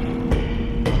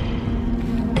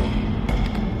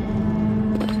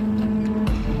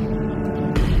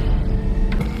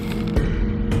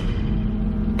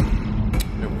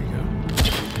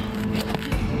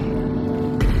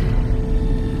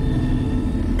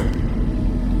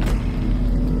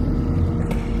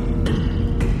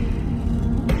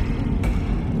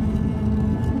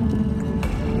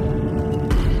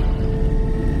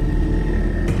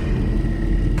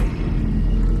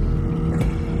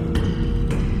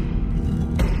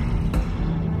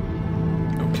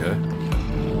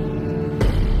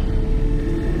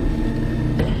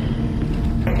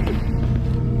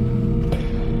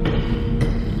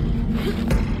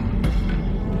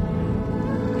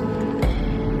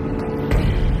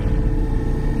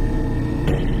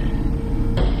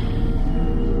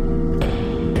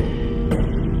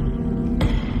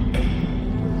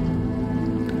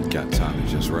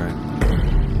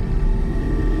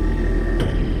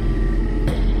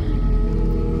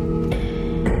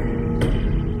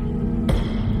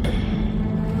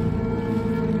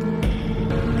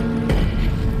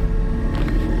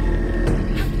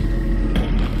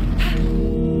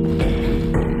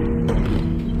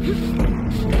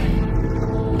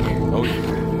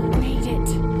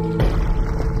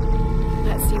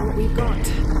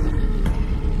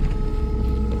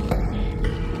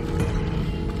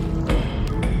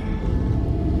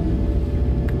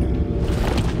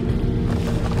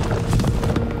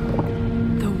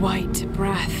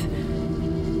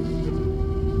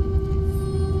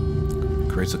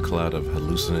 Creates a cloud of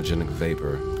hallucinogenic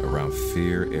vapor around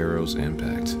Fear Arrow's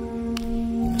impact.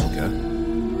 Okay.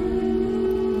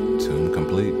 Tune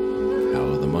complete.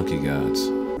 Howl of the Monkey Gods.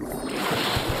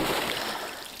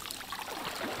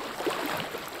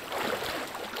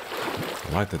 I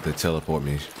like that they teleport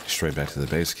me straight back to the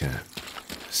base camp.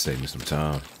 Save me some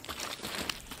time.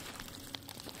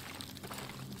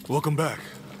 Welcome back.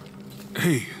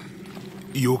 Hey,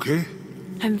 you okay?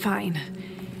 I'm fine.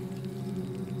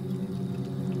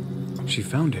 She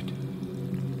found it.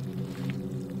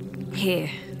 Here,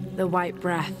 the white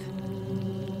breath.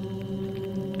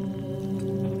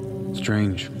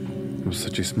 Strange.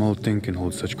 Such a small thing can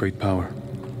hold such great power.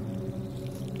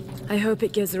 I hope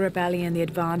it gives the rebellion the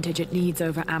advantage it needs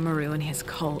over Amaru and his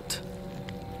cult.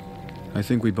 I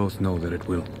think we both know that it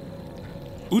will.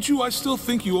 Uchu, I still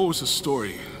think you owe us a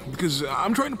story, because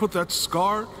I'm trying to put that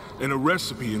scar and a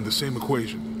recipe in the same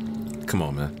equation. Come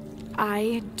on, man.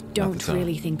 I don't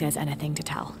really think there's anything to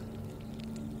tell.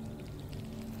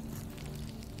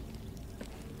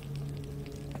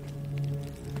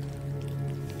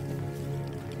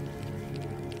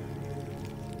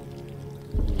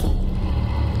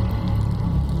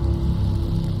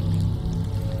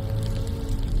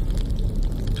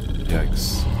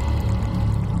 Yikes.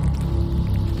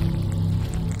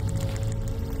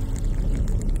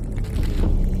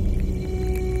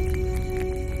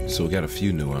 So we got a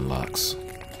few new unlocks.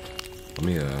 Let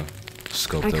me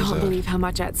scope those out. I can't believe how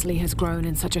much Ix Chel has grown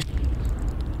in such a...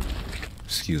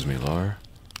 Excuse me, Lara.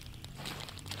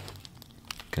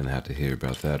 Gonna have to hear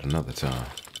about that another time.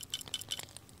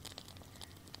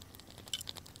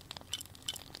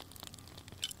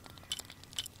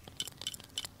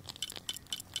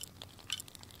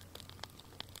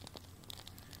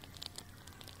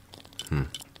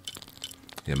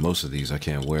 Yeah, most of these I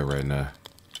can't wear right now.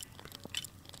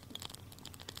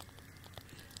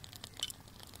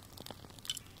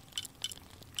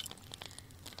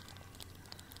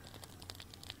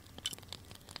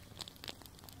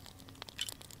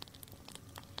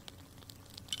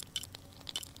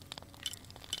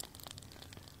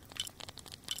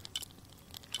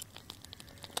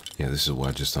 Yeah, this is what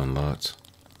I just unlocked.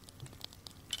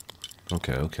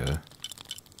 Okay, okay.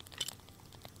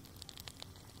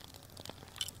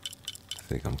 I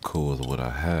think I'm cool with what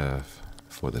I have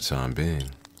for the time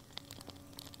being.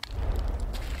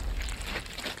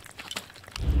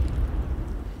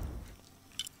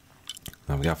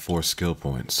 Now we got 4 skill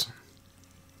points.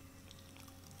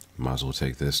 Might as well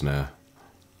take this now.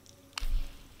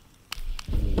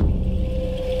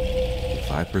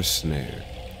 Viper Snare.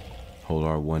 Hold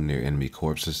R1 near enemy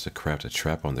corpses to craft a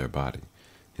trap on their body.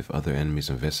 If other enemies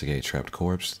investigate trapped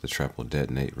corpse, the trap will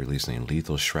detonate, releasing a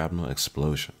lethal shrapnel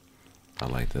explosion. I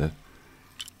like that.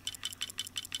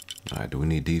 Alright, do we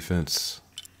need defense?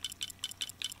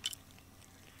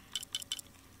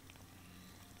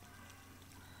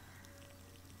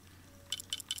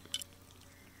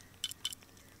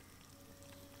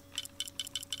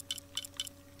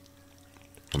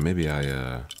 Or maybe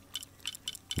I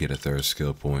get a 3rd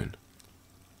skill point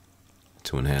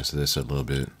to enhance this a little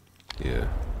bit. Yeah,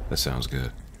 that sounds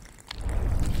good.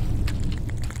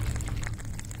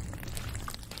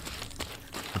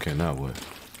 Okay, now what?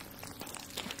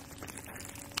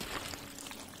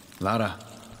 Lara,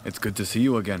 it's good to see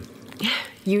you again.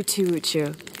 You too,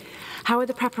 Uchu. How are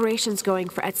the preparations going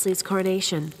for Etzli's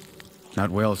coronation? Not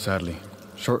well, sadly.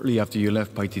 Shortly after you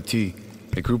left Paititi,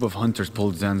 a group of hunters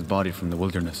pulled Zan's body from the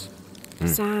wilderness.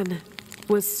 Zan,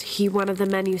 was he one of the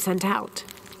men you sent out?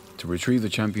 To retrieve the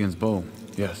champion's bow,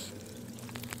 yes.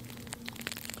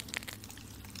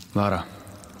 Lara,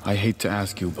 I hate to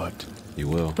ask you, but... You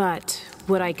will. But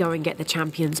would I go and get the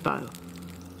champion's bow?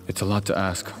 It's a lot to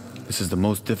ask. This is the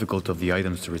most difficult of the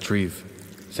items to retrieve.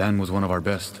 Zan was one of our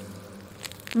best.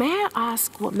 May I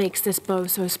ask what makes this bow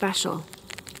so special?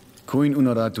 Queen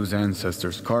Unaratu's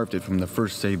ancestors carved it from the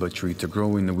first ceiba tree to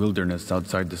grow in the wilderness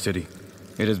outside the city.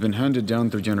 It has been handed down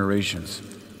through generations.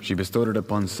 She bestowed it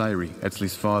upon Sairi,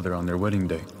 Etzli's father, on their wedding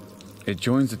day. It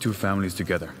joins the 2 families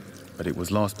together, but it was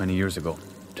lost many years ago,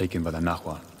 taken by the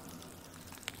Nahual.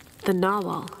 The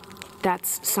Nahual?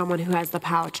 That's someone who has the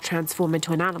power to transform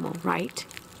into an animal, right?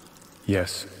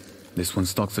 Yes. This one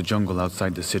stalks the jungle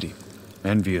outside the city.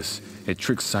 Envious, it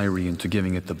tricks Sairi into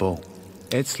giving it the bow.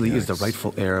 Etzli is the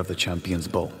rightful heir of the champion's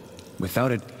bow.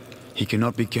 Without it, he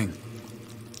cannot be king.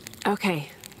 Okay,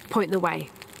 point the way.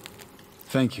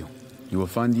 Thank you. You will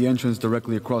find the entrance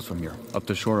directly across from here, up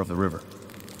the shore of the river.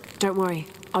 Don't worry,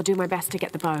 I'll do my best to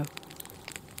get the bow.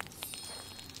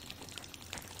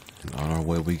 And on our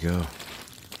way we go.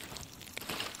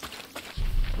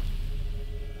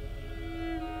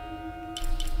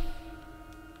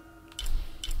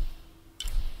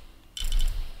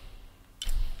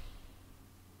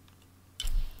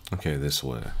 Okay, this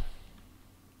way.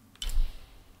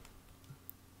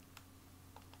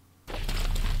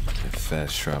 If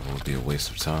fast travel would be a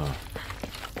waste of time.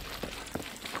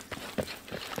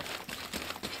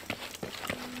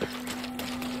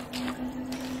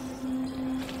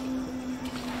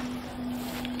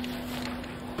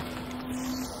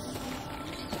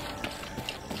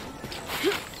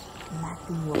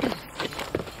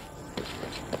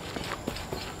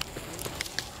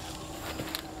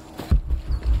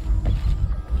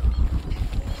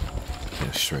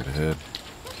 Straight ahead.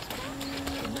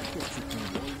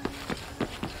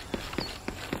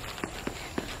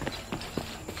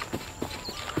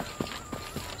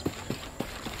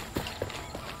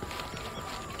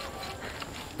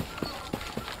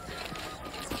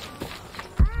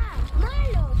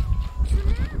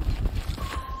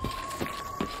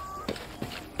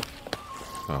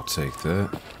 I'll take that.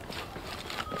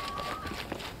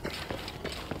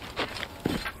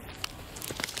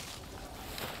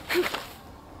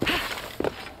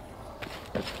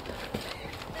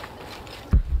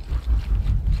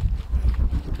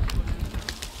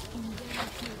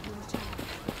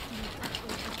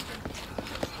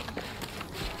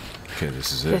 Okay,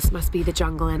 this is it. This must be the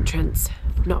jungle entrance.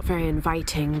 Not very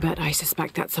inviting, but I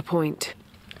suspect that's the point.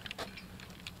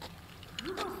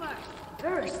 You go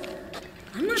first.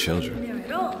 I'm not Children. there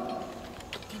at all.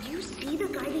 Did you see the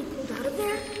guy they pulled out of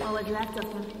there? Oh, what's left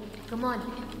of him. Come on,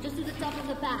 just to the top of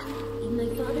the path. If my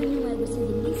father knew I was in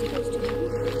the least close to him.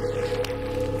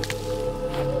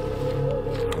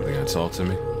 Are they gonna talk to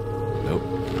me? Nope.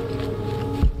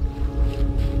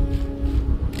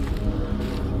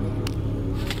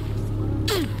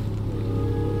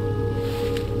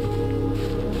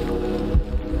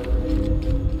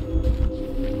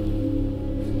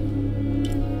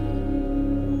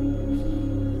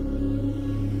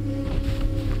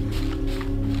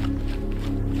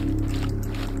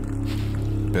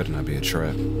 Better not be a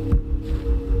trap.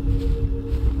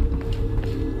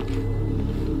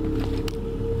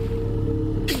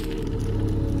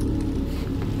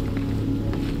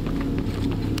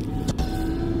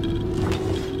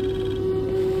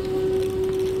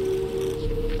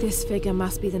 This figure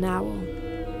must be the Owl,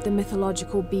 the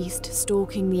mythological beast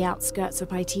stalking the outskirts of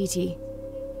Paititi.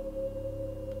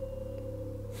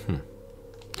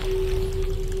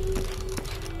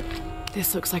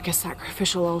 This looks like a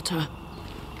sacrificial altar.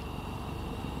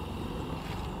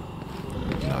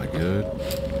 Not good.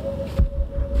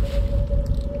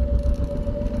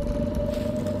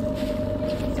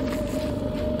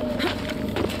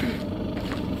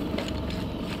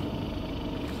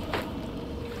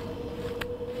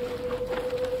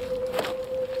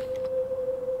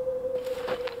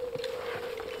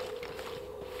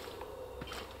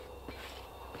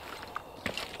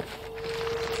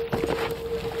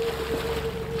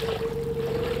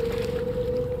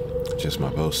 Just my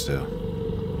bow still.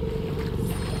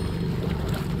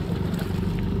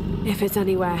 If it's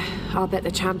anywhere, I'll bet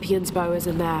the champion's bow is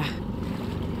in there.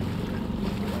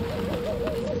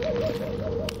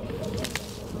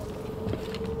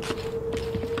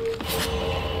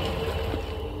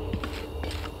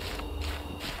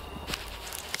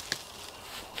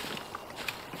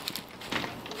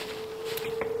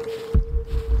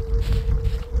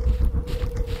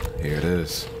 Here it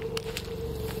is.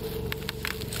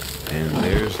 And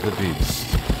there's the beast.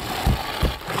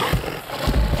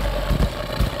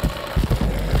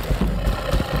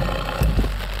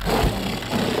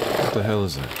 What the hell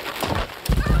is that?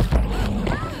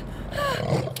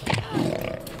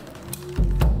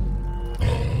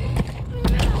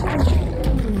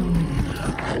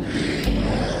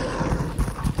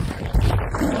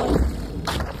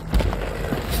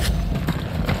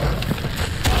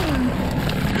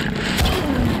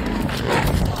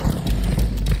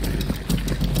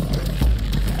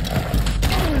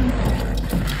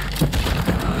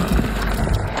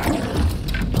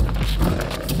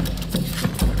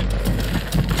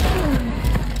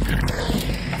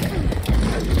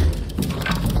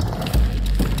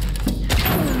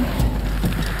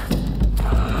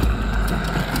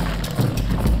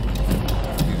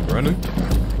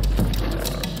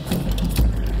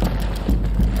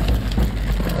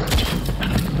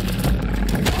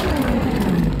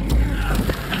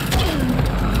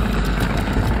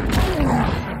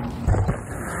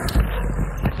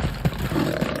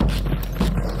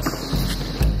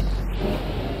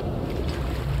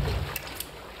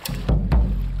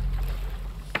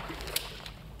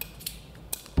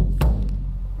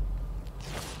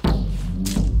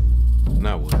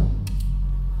 Now what?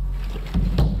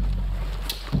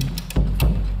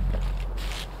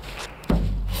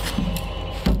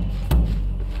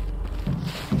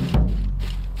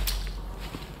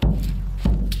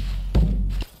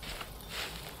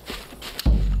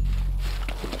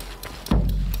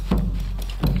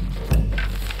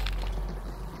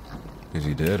 Is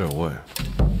he dead or what?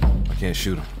 I can't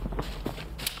shoot him.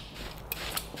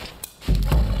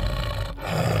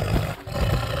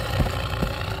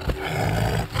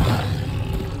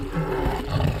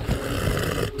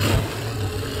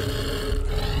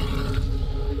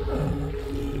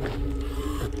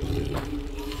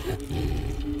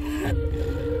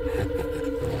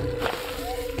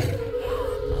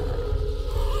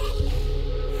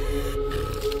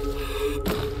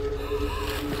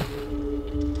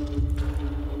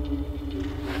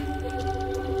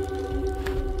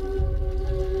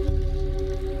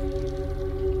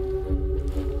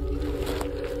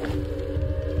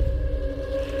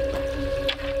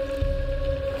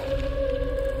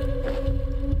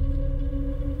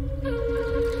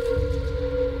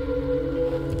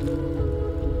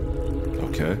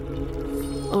 Okay.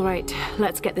 All right,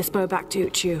 let's get this bow back to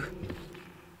Uchu.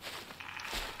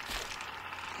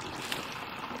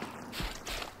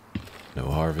 No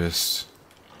harvest.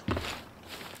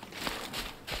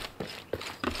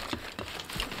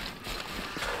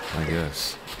 I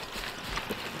guess.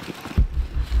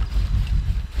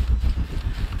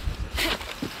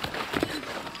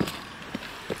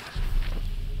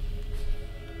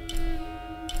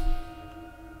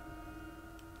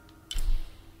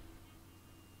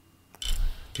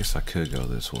 Guess I could go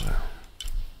this way.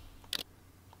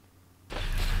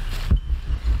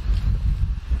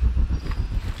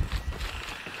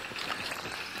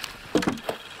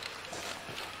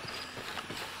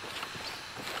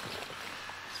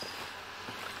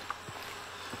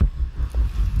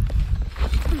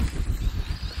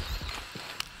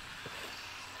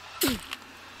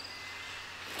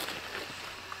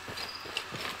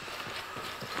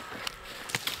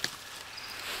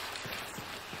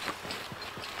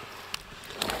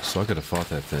 So I could have fought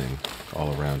that thing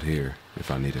all around here if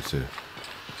I needed to.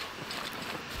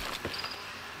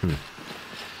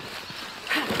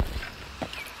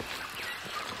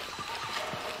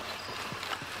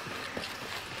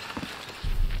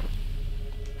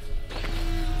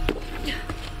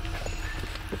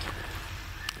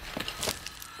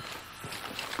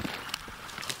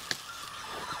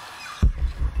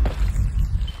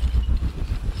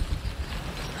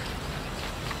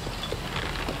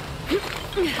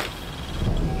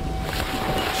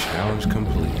 Challenge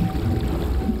complete.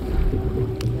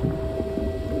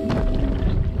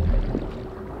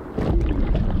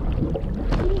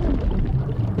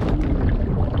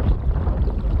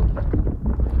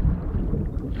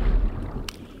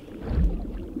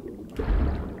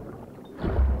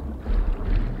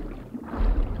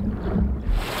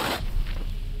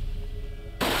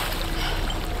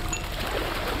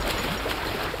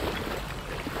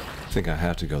 I think I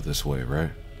have to go this way,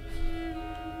 right?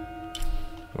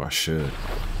 Or I should.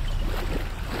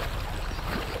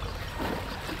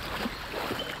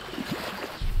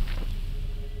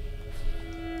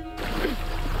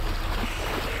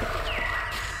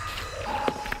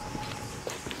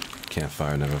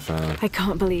 Campfire never found. I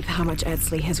can't believe how much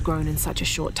Edsley has grown in such a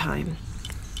short time.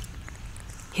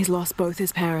 He's lost both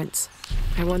his parents.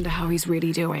 I wonder how he's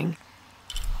really doing.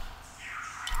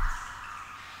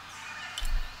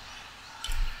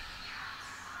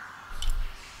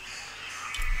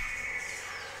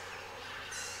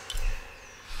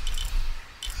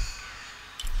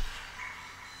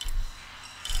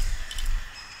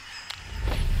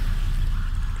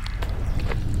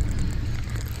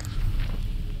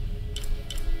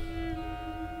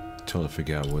 Trying to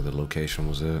figure out where the location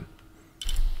was at.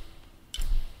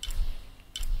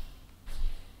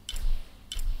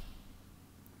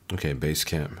 Okay, base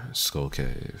camp, Skull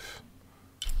Cave.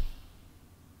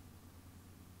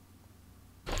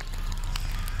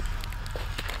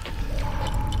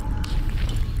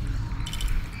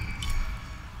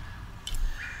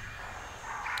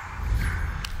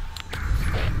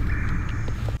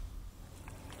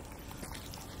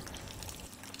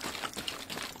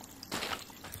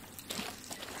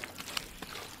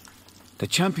 The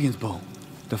Champion's Bow.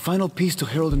 The final piece to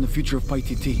herald in the future of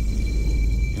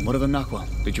Paititi. And what of the Nahual?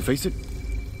 Did you face it?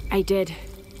 I did.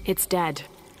 It's dead.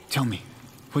 Tell me,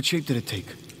 what shape did it take?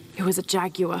 It was a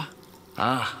jaguar.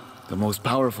 Ah, the most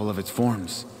powerful of its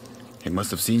forms. It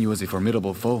must have seen you as a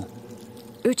formidable foe.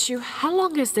 Uchu, how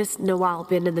long has this Nawal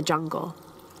been in the jungle?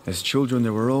 As children,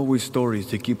 there were always stories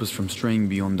to keep us from straying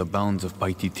beyond the bounds of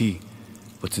Paititi.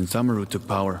 But since Amaru took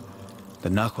power, the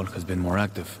Nahual has been more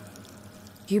active.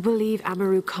 You believe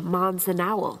Amaru commands the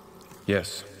Nahual?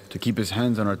 Yes, to keep his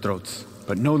hands on our throats,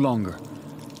 but no longer.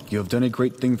 You have done a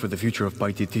great thing for the future of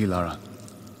Paititi, Lara.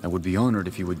 I would be honored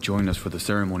if you would join us for the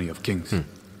ceremony of kings.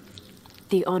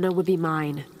 The honor would be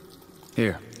mine.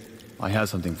 Here, I have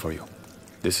something for you.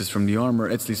 This is from the armor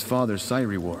Etzli's father,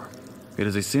 Sairi, wore. It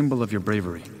is a symbol of your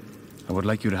bravery. I would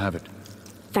like you to have it.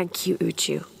 Thank you,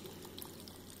 Uchu.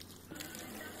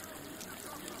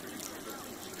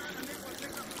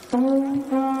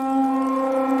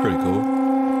 Pretty cool.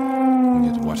 We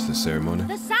get to watch the ceremony.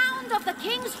 The sound of the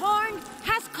king's horn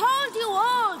has called you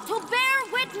all to bear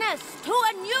witness to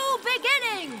a new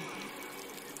beginning.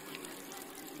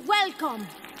 Welcome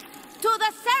to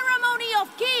the ceremony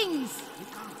of kings.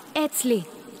 Etzli,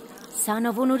 son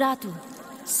of Unuratu,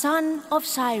 son of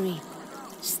Sairi,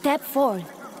 step forth.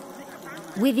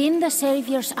 Within the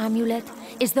Savior's amulet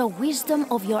is the wisdom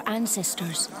of your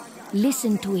ancestors.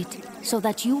 Listen to it, so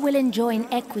that you will enjoin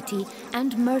equity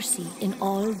and mercy in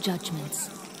all judgments.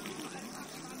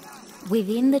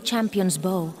 Within the champion's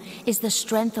bow is the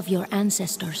strength of your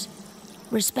ancestors.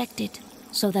 Respect it,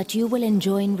 so that you will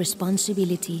enjoin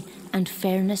responsibility and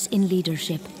fairness in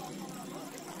leadership.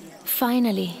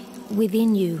 Finally,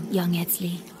 within you, young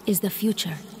Etzli, is the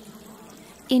future.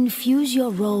 Infuse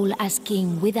your role as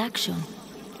king with action.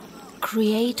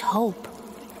 Create hope.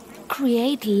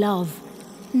 Create love.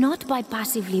 Not by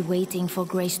passively waiting for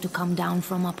grace to come down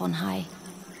from up on high,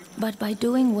 but by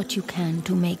doing what you can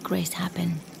to make grace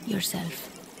happen yourself.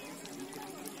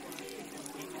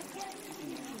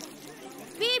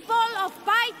 People of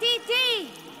Paititi,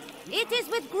 it is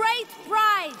with great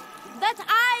pride that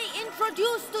I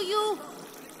introduce to you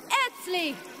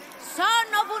Etzli, son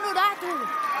of Unuratu,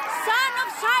 son of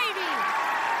Sairi,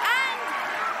 and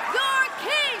your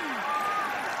king!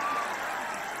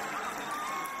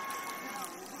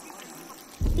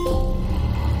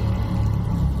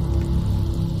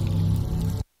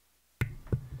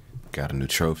 Got a new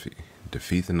trophy.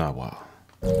 Defeat the Nahual.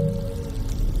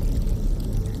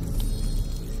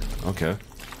 Okay.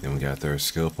 Then we got third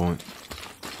skill point.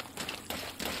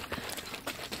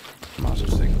 Might as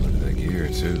well take a look at that gear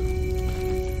too.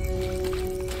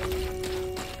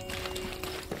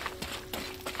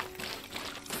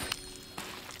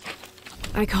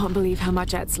 I can't believe how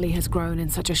much Etzli has grown in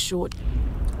such a short...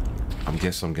 I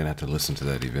guess I'm gonna have to listen to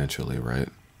that eventually, right?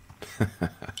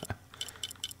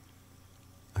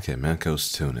 Okay,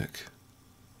 Manco's tunic.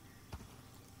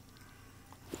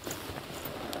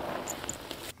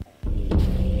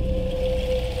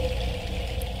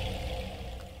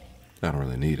 I don't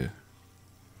really need it.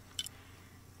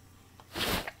 I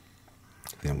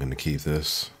think I'm gonna keep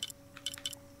this.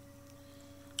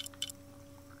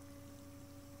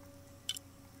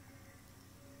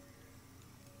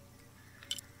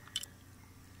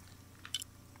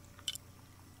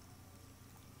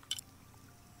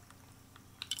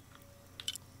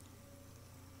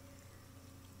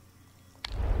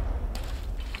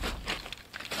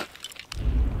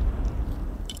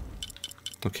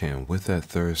 Okay, and with that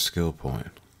third skill point,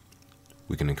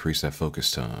 we can increase that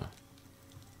focus time.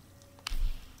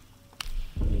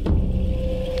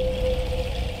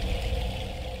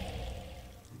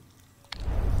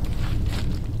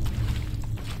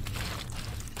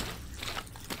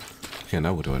 Okay,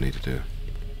 now what do I need to do?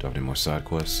 Do I have any more side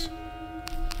quests?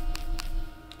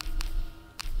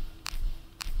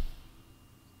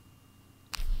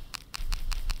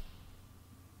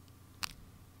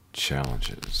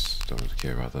 Challenges. Don't really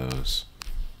care about those.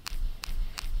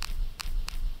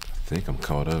 I think I'm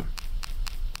caught up.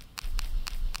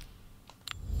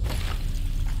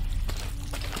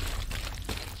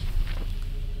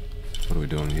 What are we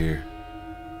doing here?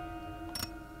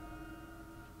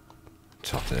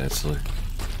 Talk to Etzli.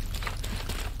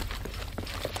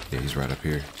 Yeah, he's right up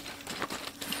here.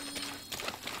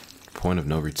 Point of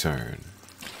no return.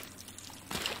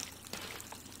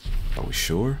 Are we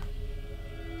sure?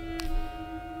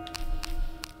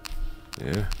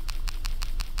 Yeah,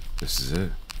 this is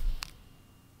it.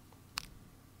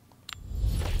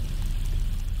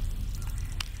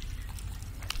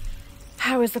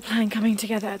 How is the plan coming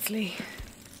together, Etzli?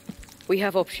 We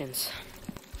have options.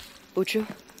 Uchu?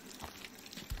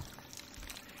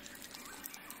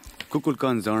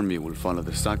 Kukulkan's army will follow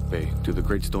the Sakbe to the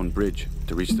Great Stone Bridge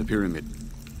to reach the pyramid.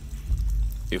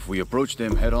 If we approach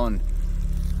them head-on,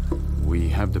 we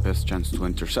have the best chance to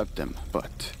intercept them,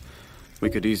 but we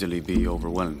could easily be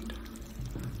overwhelmed.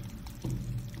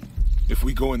 If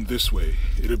we go in this way,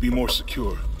 it'd be more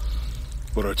secure.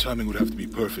 But our timing would have to be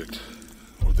perfect,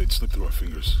 or they'd slip through our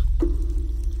fingers.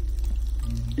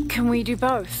 Can we do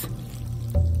both?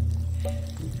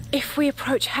 If we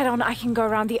approach head-on, I can go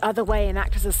around the other way and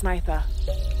act as a sniper.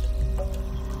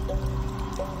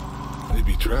 They'd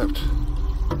be trapped.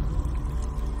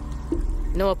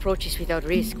 No approach is without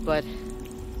risk, but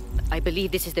I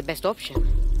believe this is the best option.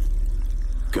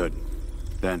 Good.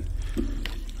 Then,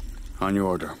 on your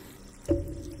order.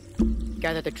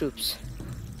 Gather the troops.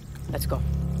 Let's go.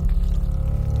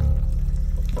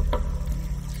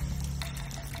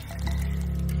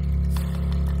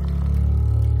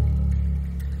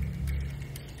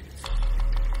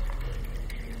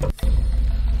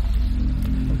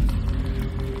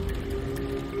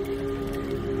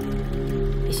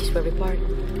 This is where we part.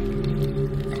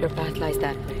 Your path lies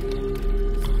that way.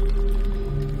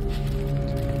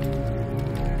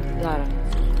 Lara,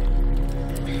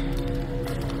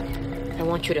 I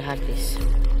want you to have this,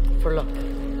 for luck.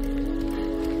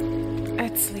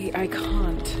 Etzli, I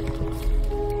can't.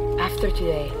 After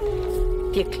today,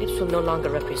 the eclipse will no longer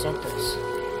represent us.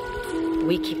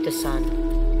 We keep the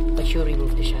sun, but you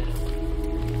remove the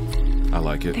shadow. I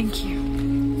like it. Thank you.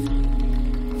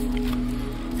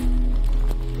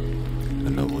 A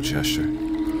noble gesture.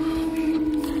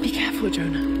 Be careful,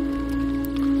 Jonah.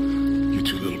 You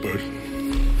too, little bird.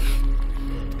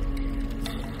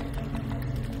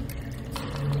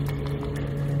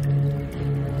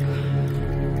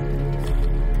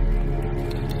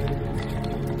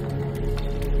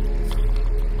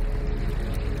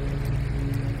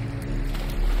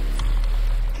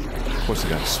 Of course I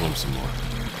gotta swim some more.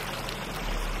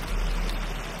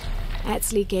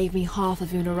 Etzli gave me half of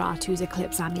Unuratu's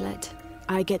eclipse amulet.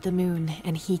 I get the moon,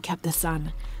 and he kept the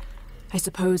sun. I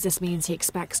suppose this means he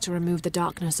expects to remove the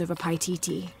darkness over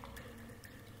Paititi.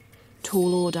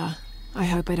 Tall order. I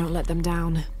hope I don't let them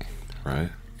down.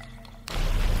 Right?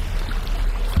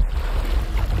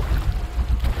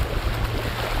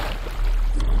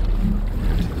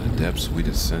 To the depths we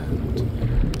descend.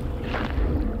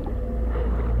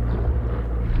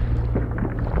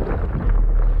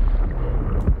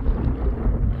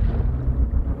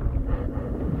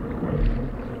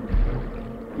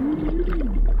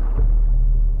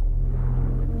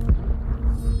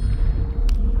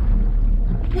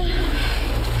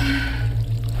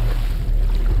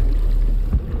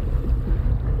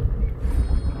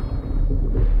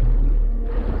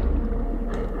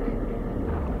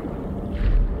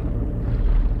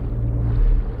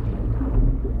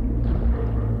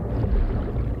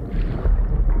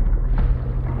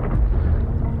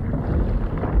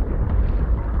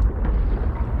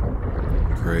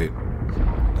 great.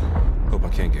 Hope I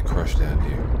can't get crushed out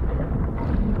here.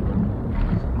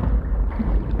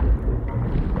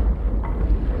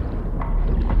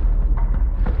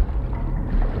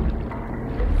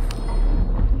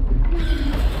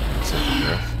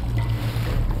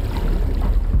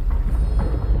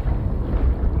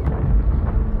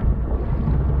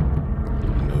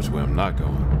 Not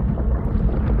going.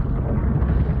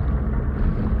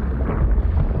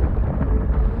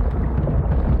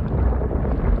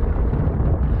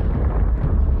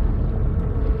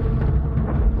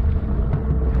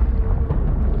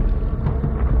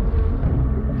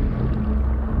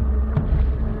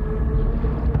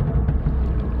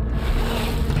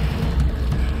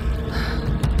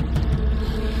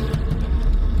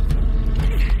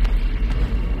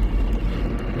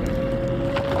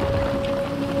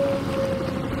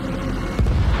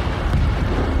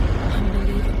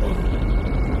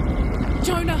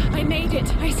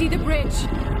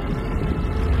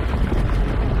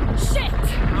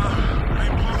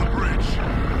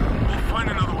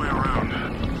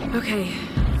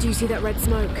 See that red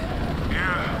smoke?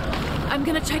 Yeah. I'm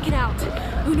gonna check it out.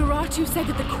 Unuratu said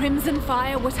that the Crimson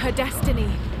Fire was her destiny.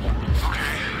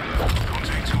 Okay. Don't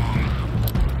take too long.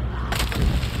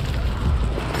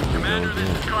 Commander, this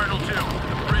is Cardinal 2. The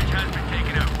bridge has been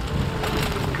taken out.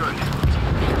 Good.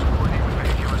 Teams coordinate with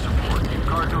vehicular support.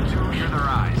 Cardinal 2, you're their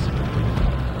eyes.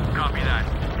 Copy that.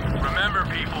 Remember,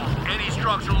 people, any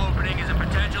structural opening is a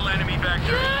potential enemy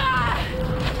vector.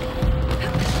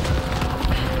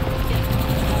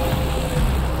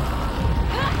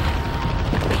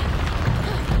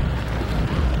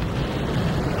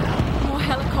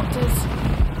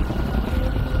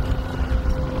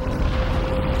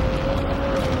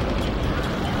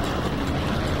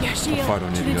 I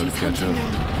don't need to go to catch up.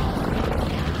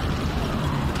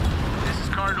 This is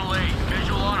Cardinal 8.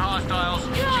 Visual on hostiles.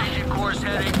 Changing course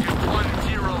heading to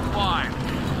 105.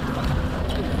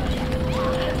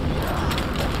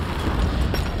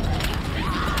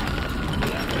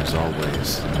 As always,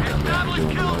 establish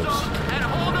kill zone and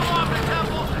hold them off the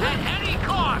temple at any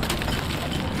cost.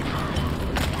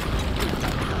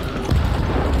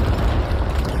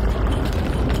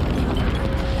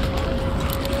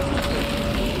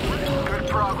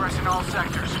 Progress in all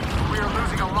sectors. We are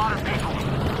losing a lot of people.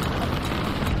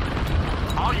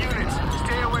 All units,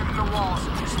 stay away from the walls.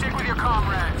 Stick with your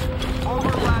comrades.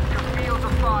 Overlap your fields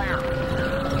of fire.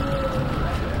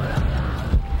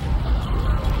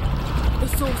 The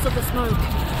source of the smoke.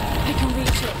 I can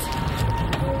reach it.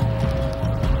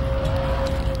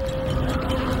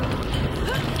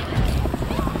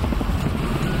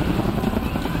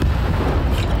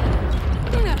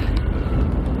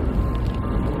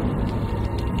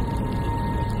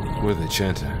 Where they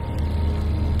chanting?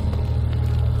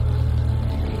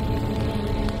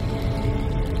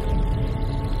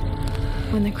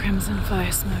 When the Crimson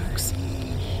Fire smokes,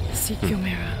 seek your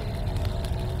mirror.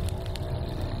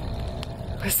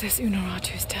 Was this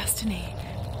Unuratu's destiny?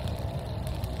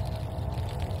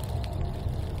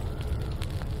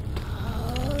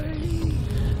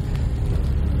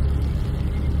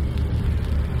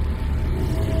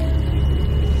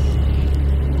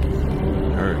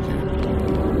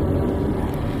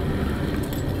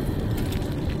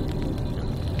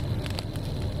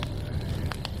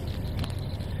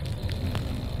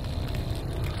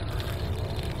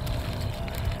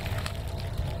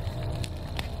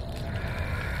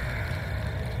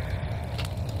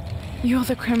 You're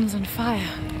the Crimson Fire.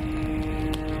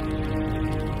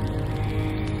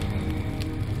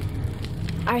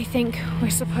 I think we're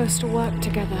supposed to work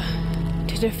together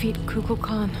to defeat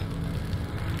Kukulkan.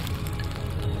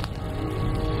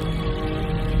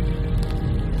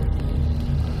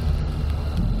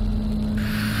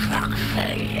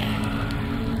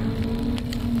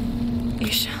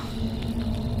 Ix Chel.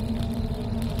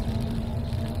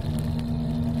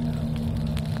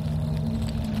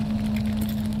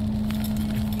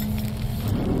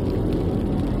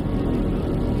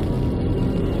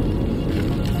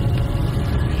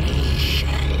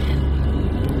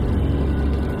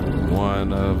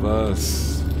 One of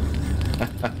us.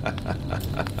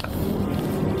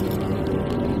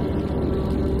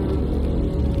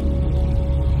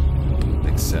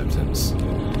 Acceptance.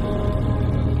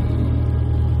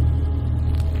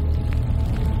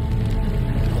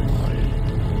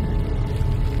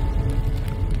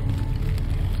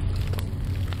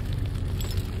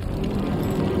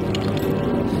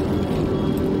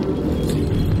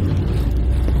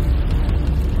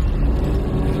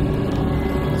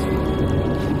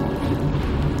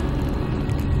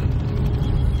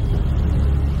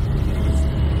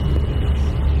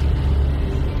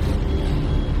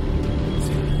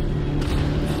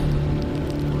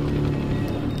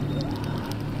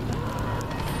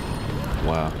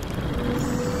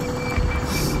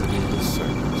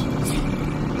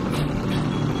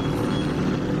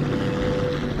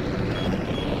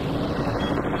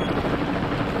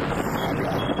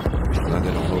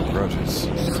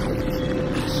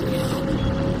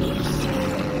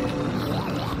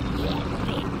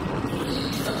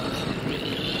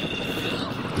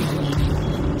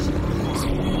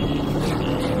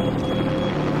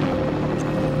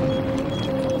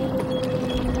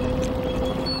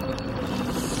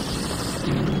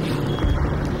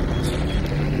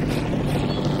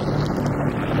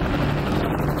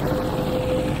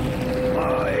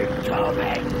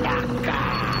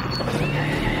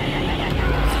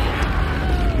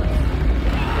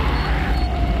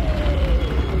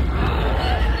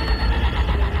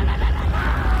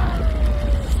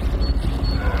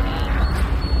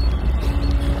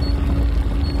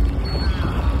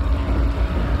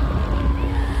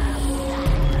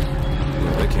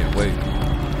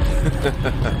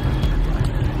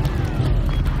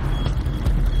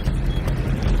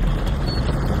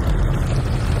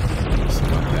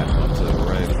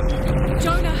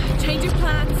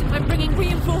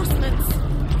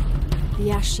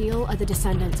 Yashil are the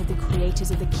descendants of the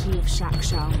creators of the Key of Ix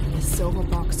Chel and the Silver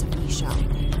Box of Ix Chel.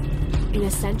 In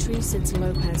a century since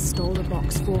Lopez stole the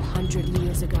box 400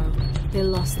 years ago, they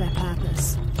lost their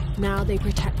purpose. Now they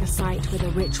protect the site where the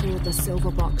ritual of the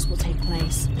Silver Box will take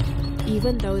place.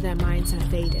 Even though their minds have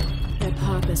faded, their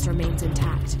purpose remains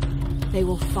intact. They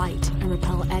will fight and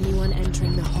repel anyone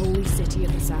entering the holy city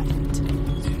of the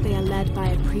Serpent. They are led by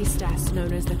a priestess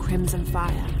known as the Crimson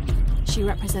Fire. She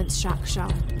represents Ix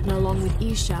Chel, and along with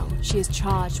Ix Chel, she is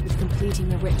charged with completing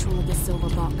the ritual of the Silver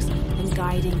Box and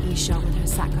guiding Ix Chel in her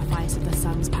sacrifice of the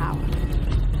sun's power.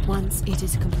 Once it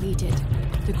is completed,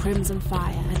 the Crimson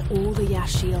Fire and all the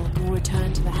Yashil will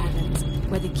return to the heavens,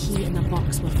 where the key and the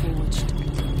box were forged.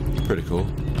 Pretty cool.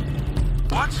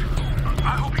 What?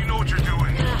 I hope you know what you're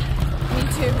doing. Me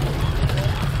too.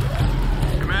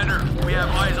 Commander, we have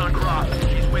eyes on Croft.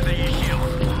 She's with the Yashil.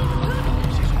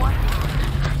 She's what?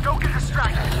 Don't get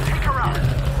distracted. Take her out.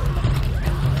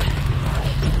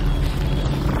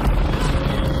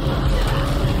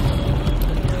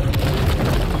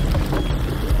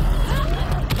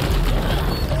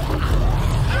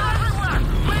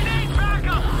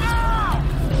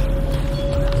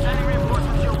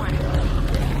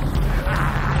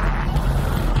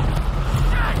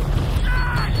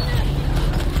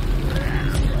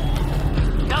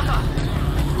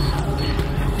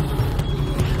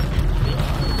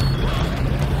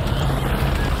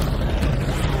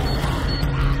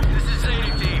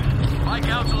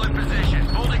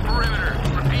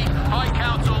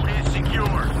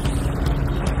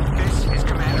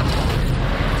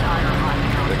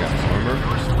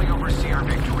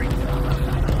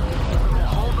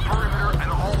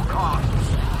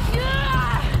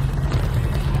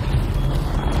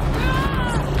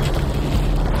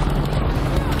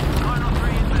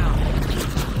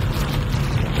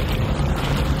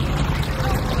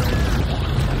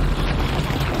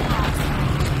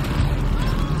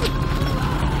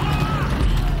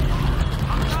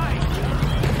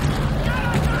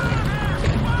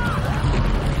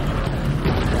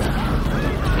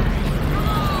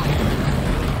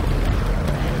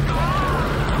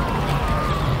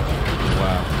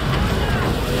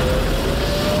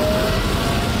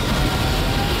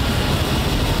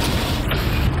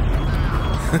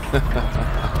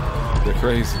 They're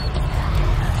crazy.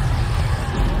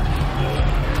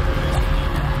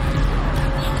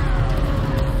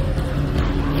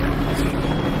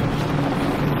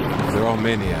 They're all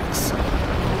maniacs. I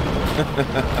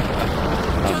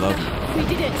love it. We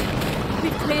did it.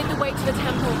 We've cleared the way to the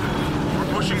temple.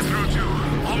 We're pushing through too.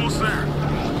 Almost there.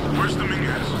 Where's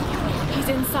Dominguez? He's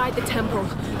inside the temple.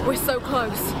 We're so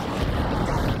close.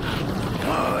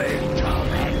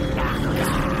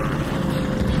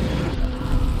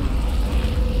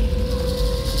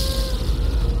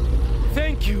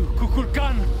 Thank you,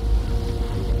 Kukulkan,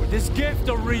 for this gift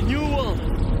of renewal.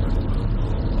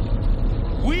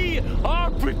 We are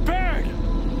prepared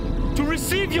to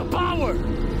receive your power.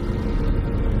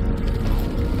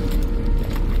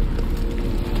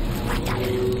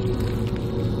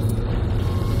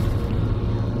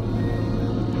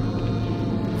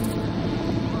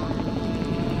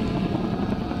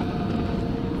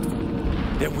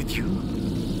 They're with you?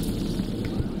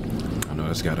 I know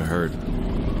it's gotta hurt.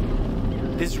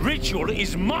 This ritual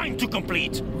is mine to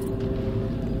complete.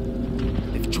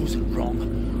 They've chosen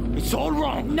wrong. It's all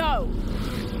wrong. No.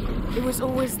 It was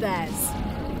always theirs.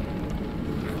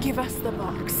 Give us the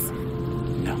box.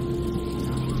 No.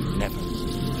 Never.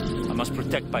 I must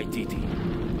protect Paititi.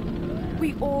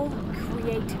 We all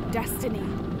create destiny.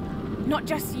 Not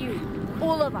just you.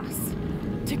 All of us.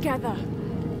 Together.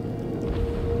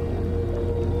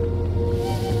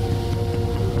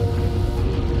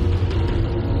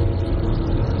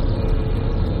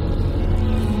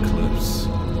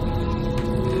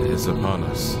 Is upon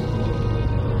us.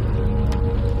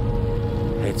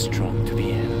 Headstrong to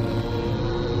the end.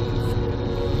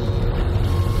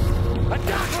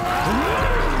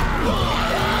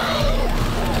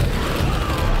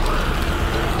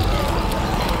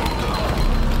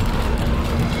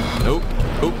 Nope.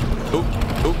 Oop. Oop.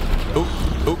 Oop. Oop.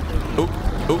 Oop. Oop.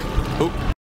 Oop. Oop.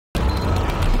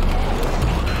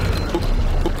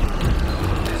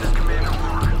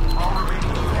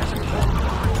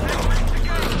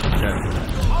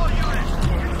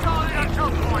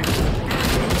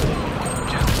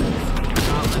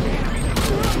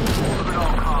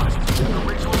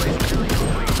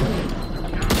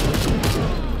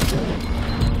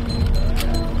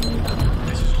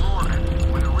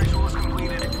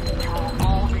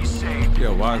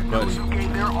 Those who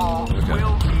gave their all will be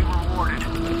rewarded.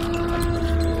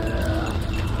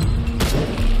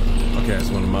 Okay, that's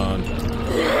one of mine.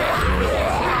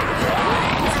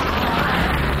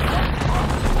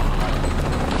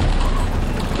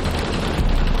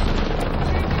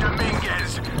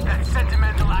 Dominguez, that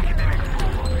sentimental academic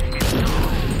fool, is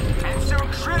gone. And soon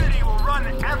Trinity will run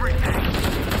everything.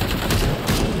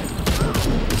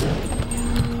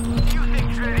 Do you think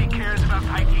Trinity cares about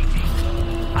Paititi?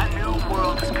 A new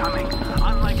world is coming.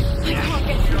 Unlike you're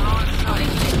on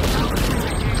site.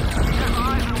 We have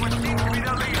eyes on what seems to be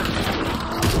the leader.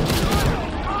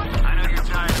 I know you're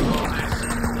tired of all this.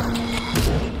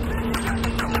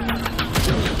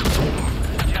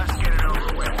 Just get it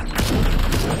over with.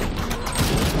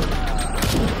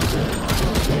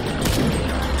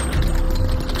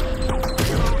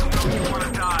 You want to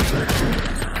die.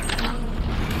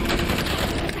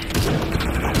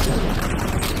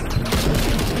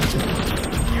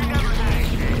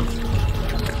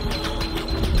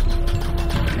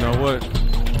 You know what?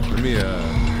 Let me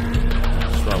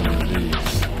try one of these.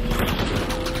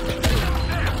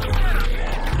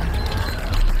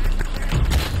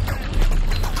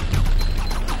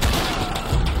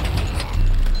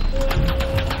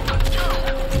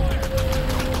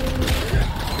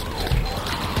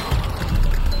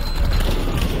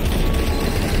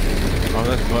 Oh,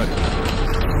 that's Buddy.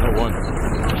 No wonder.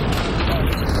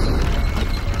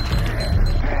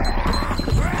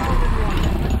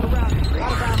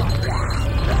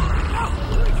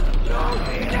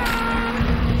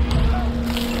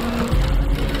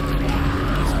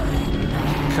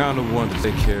 Kind of wanted to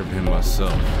take care of him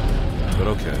myself, but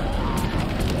okay,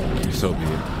 so be it.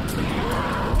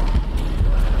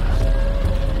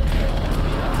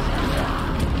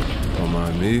 Don't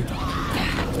mind me.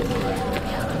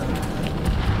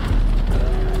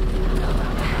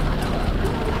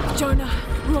 Jonah,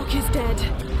 Rock is dead.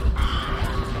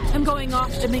 I'm going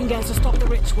after Dominguez to stop the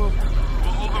ritual.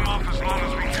 We'll hold them off as long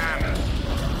as we can.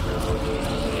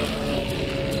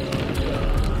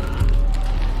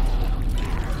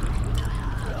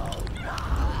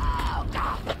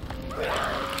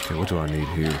 Okay, what do I need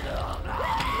here?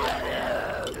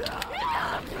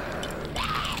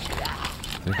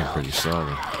 I think I'm pretty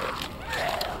solid.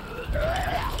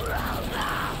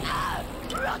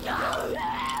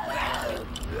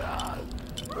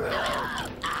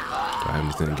 Do I have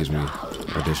anything that gives me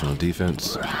additional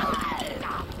defense?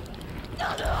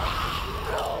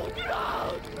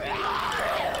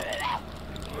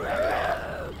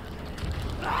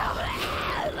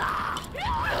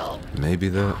 Maybe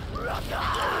that.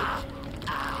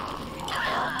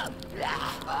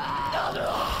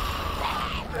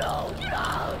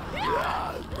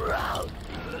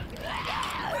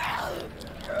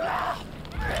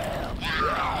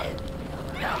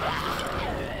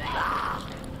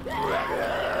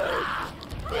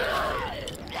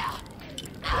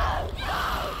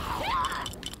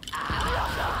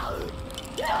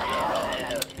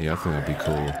 Yeah, I think that'd be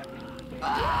cool.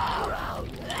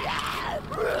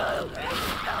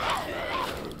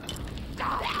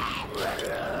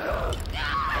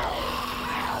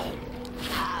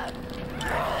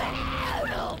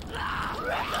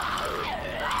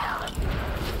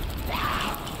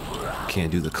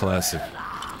 Can't do the classic.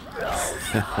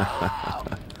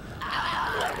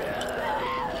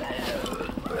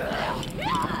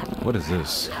 What is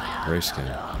this? Race game.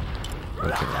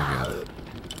 Okay, I got it.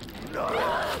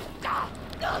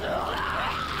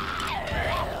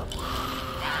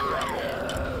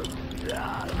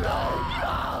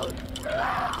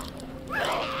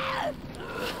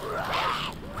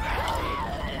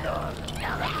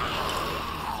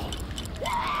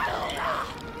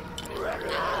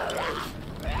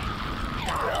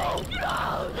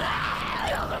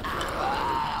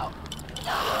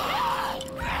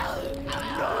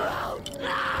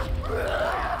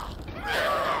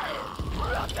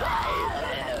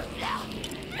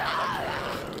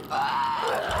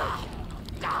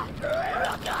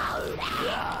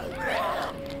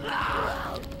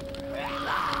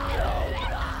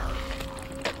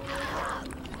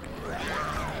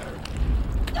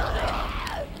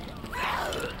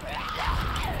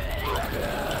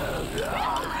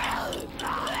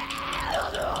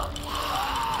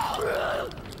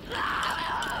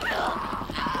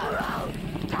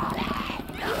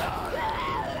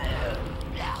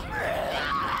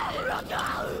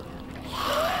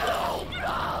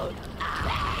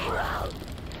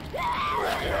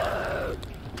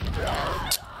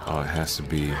 Oh, it has to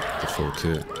be the full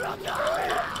kit.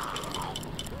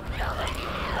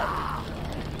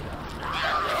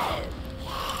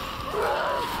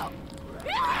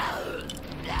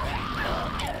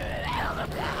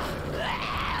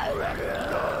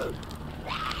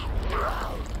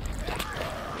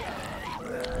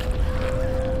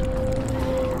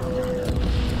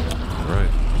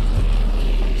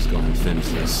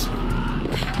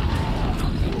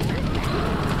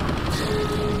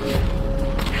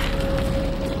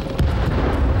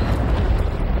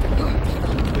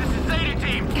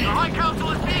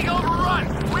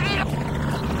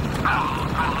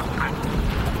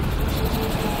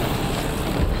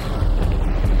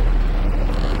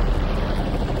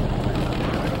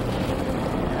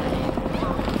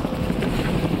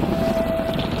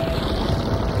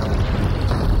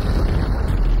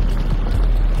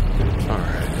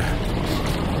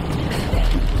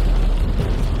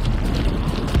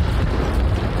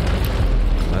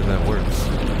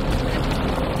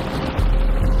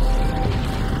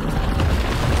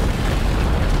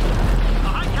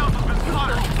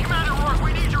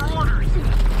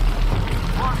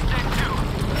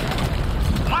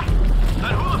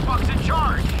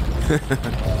 Fall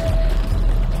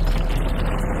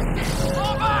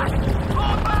back!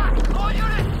 Fall back! All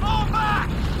units, fall back!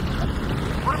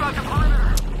 What about the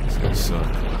perimeter? It's gonna suck.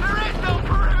 There is no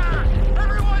perimeter!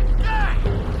 Everyone stay!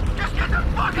 Just get the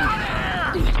fuck out of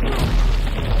here!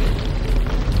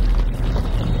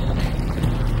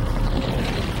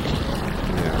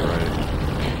 Yeah, right.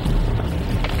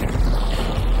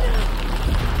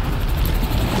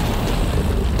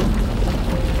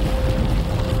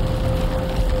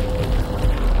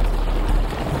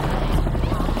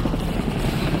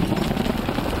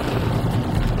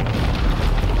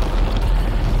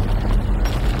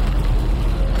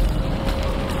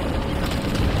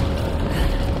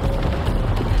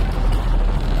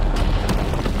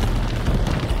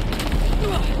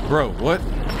 Bro, what?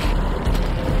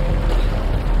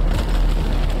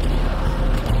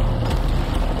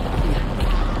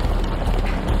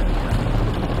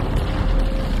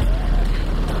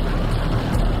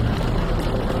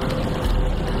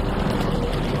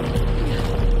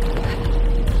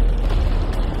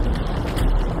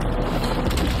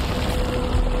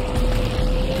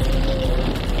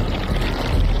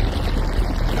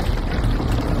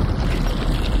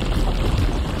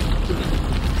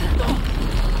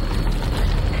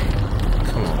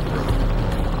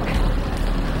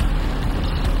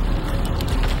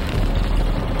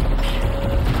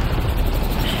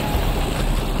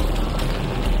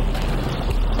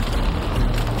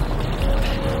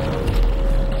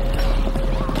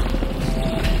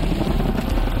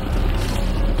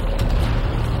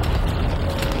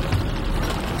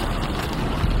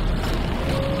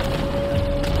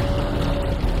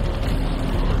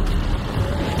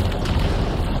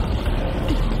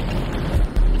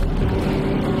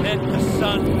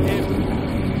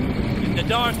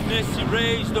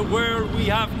 Erase the world we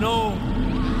have known.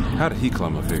 How did he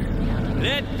climb up here?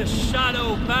 Let the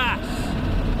shadow pass,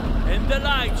 and the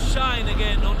light shine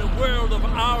again on the world of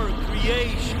our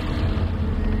creation.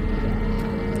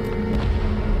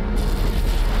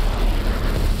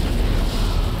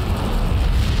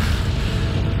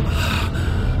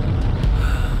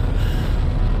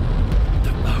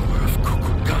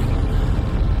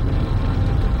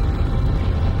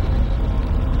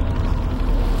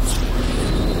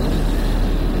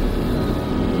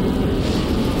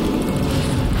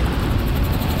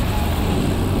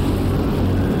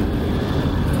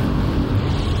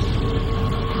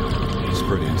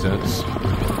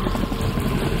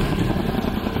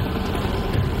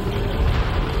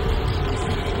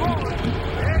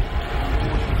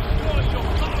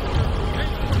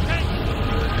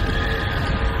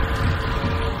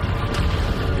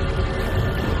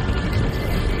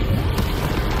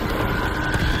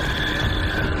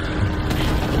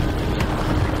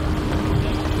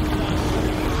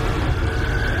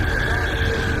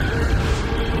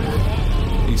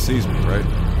 Sees me, right?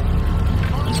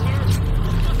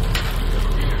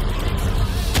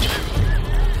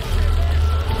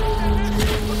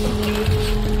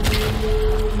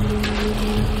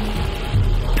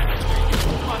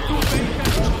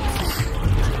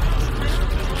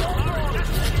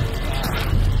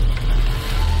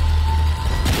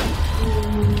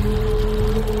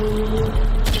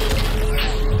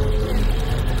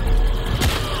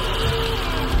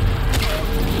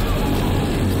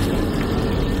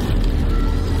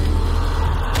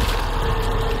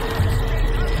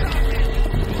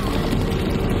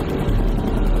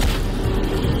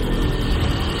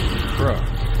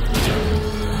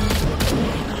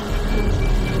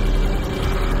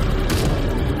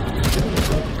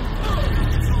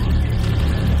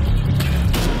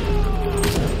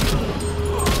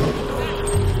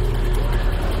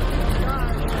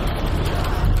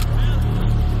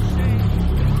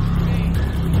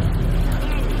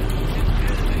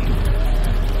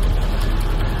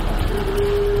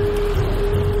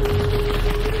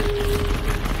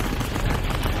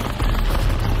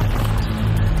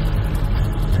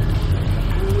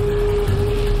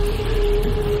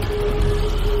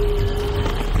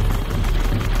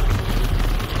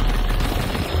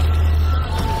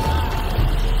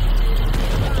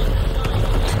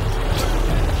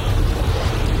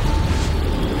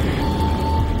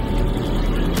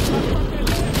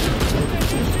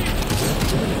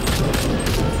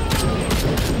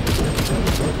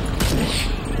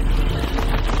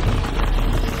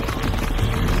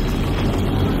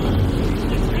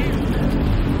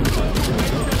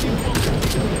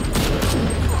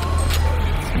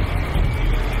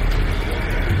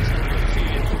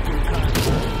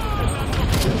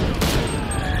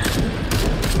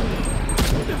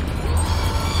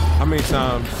 How many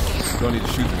times do I need to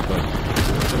shoot this button?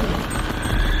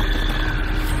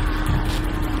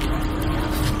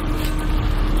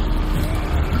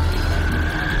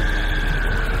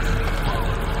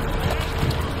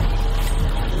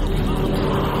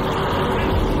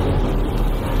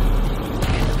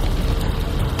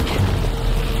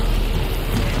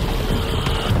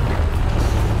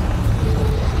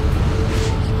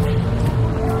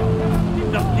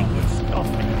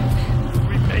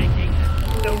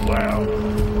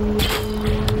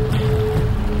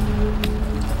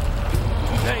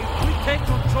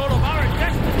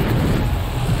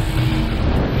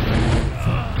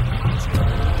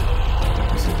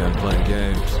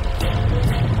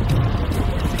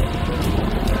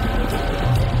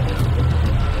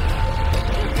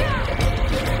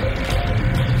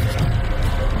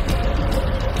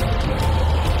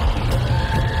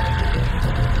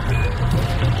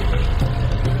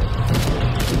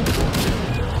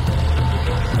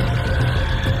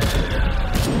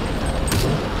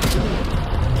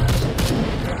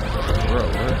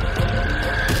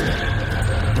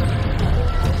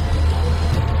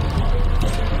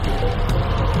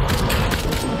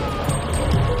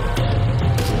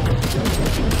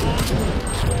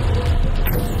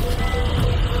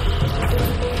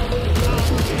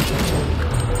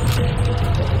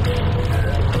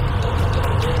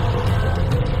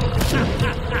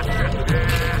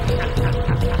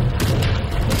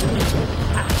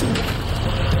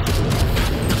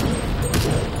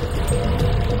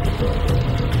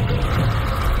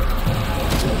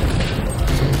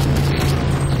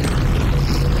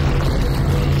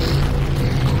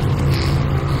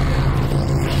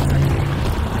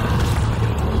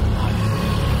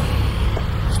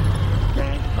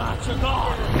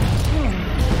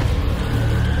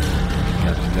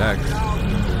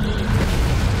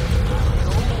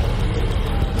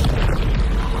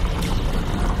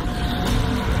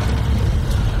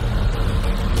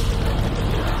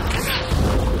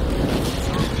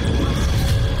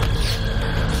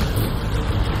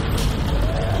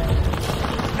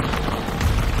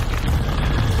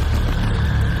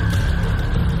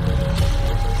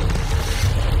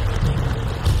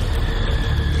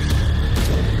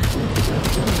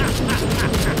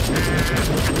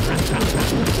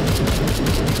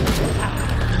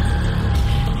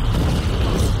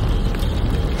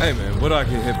 What I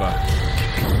get hit by?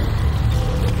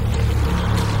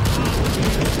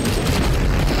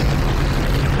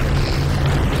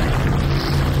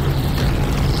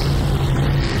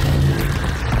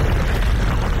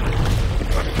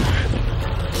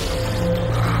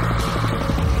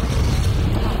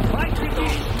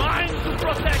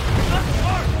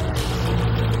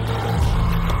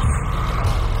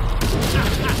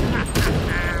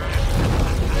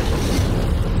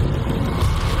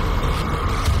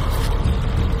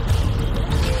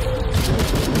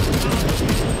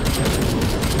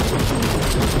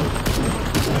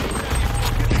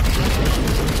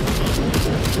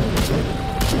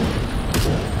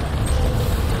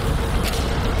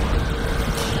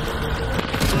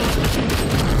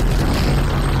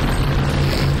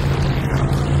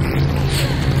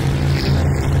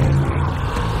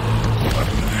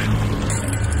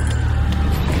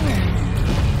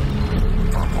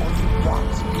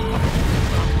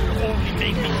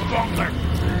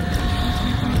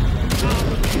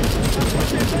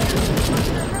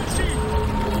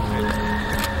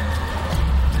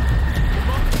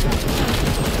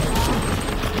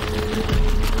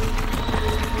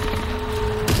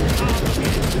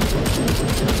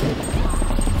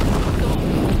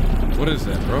 What is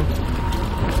that, bro?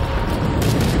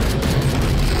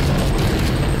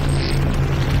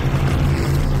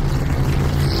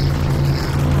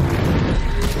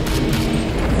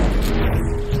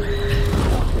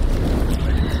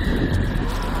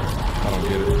 I don't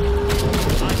get it.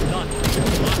 I'm done.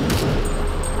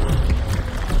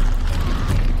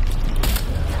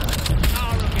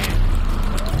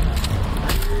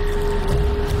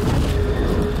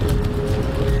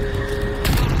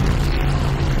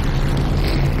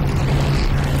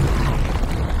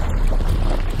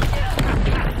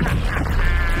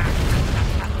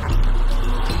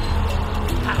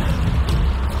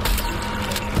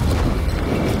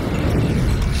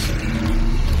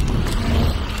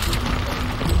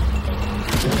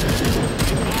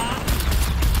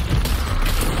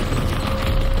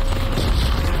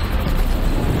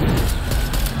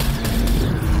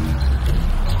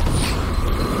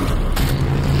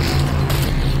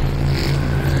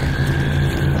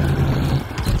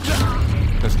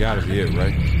 Gotta be it,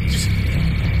 right?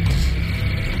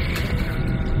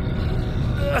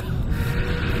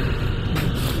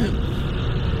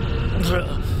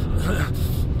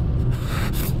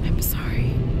 I'm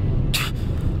sorry.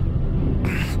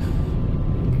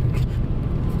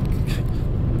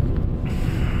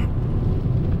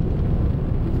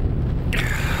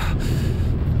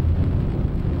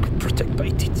 Protect by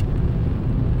Titi.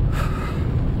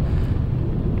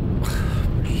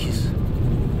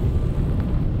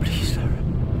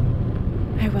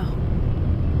 I will.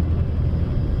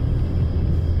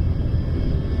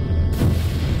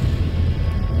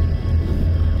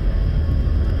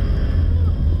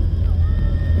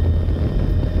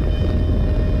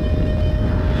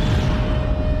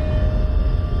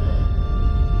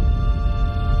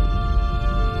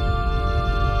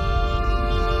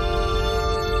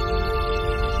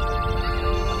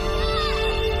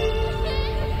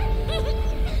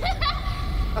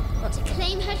 To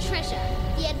claim her treasure,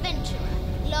 the adventurer,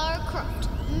 Lara Croft,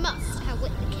 must have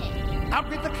with the king.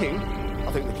 Outwit the king?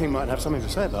 I think the king might have something to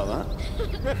say about that.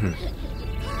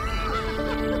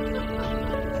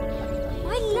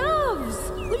 My loves,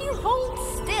 will you hold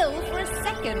still for a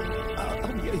second?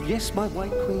 Yes, my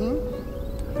white queen.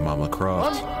 Mama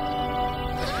Croft.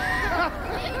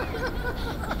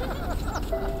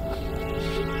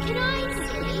 Can I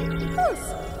see? Of course.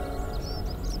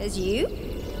 There's you,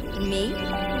 me,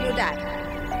 and your dad.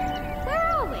 Where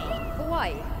are we?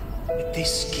 Hawaii. With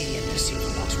this key and the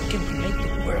silver box, we can remake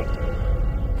the world.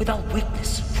 Without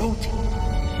witness, voting.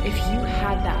 If you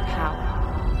had that power,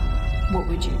 what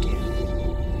would you do?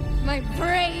 My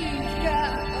brave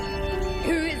girl,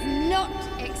 who is not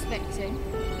expecting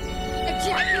a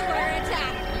Jaguar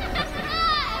attack.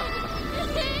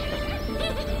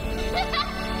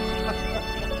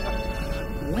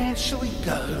 Where shall we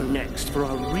go next for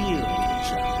our real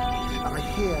adventure? I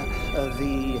hear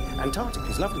the Antarctic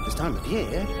is lovely this time of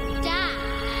year. Dad.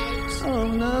 Oh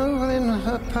no, then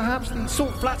perhaps the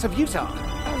salt flats of Utah.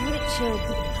 Oh, Richard.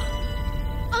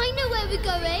 I know where we're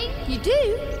going. You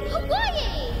do?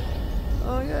 Hawaii.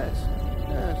 Oh yes,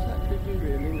 yes, that could be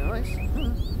really nice.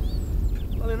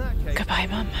 Well, in that case. Goodbye,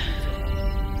 Mum.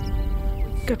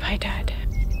 Goodbye, Dad.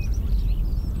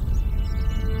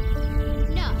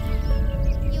 No,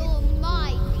 you're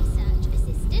my research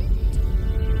assistant.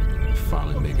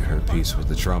 Finally making her peace with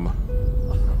the trauma.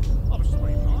 I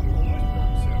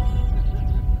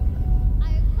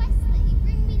request that you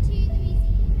bring me to the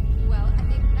museum. Well, I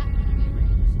think that could be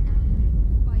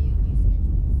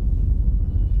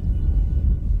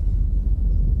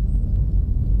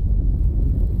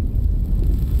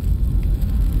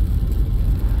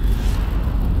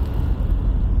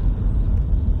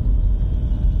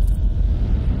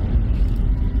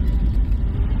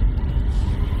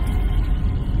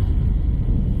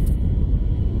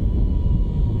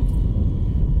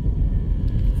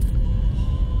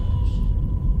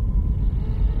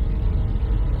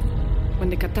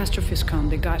catastrophes come,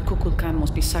 the god Kukulkan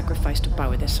must be sacrificed to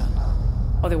power the sun.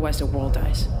 Otherwise, the world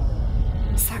dies.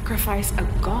 Sacrifice a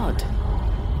god?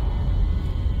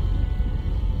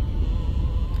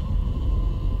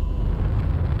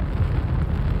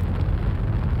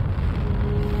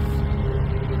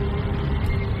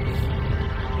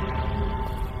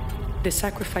 The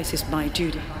sacrifice is my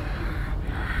duty.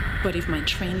 But if my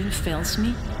training fails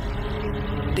me,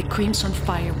 the Crimson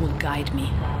Fire will guide me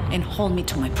and hold me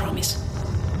to my promise.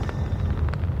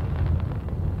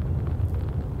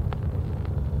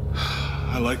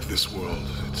 I like this world.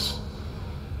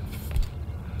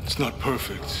 It's not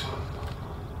perfect.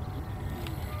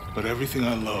 But everything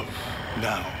I love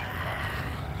now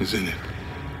is in it.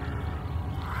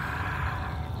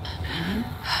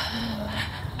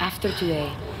 After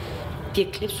today, the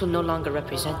eclipse will no longer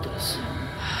represent us.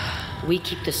 We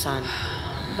keep the sun,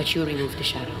 but you remove the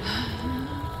shadow.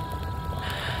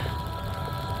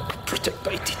 Protect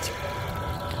my teeth.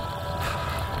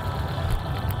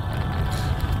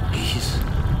 Please.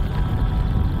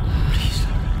 Please,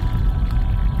 Lara.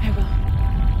 I will.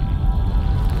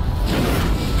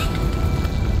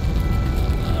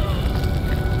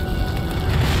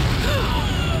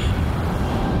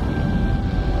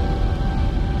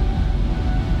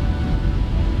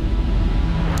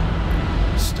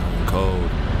 Stone cold.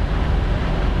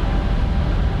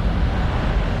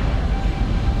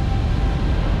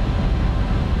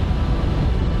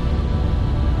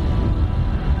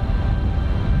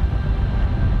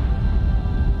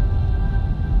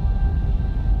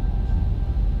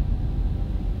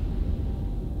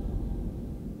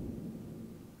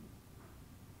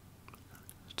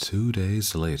 Two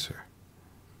days later.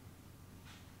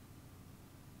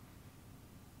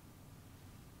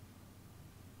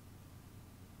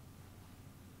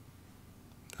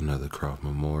 Another Croft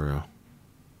memorial.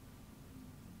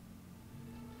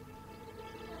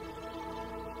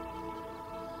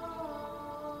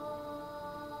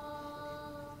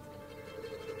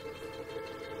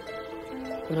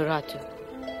 Unuratu.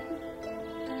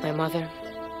 My mother,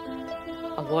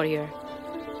 a warrior,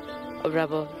 a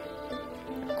rebel,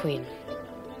 a queen.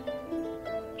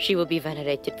 She will be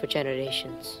venerated for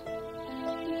generations.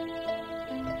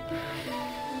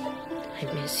 I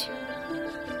miss you.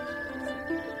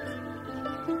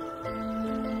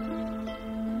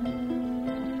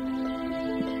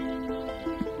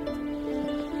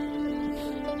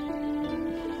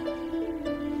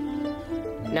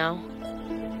 Now,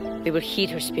 we will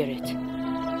heed her spirit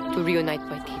to reunite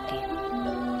Paititi.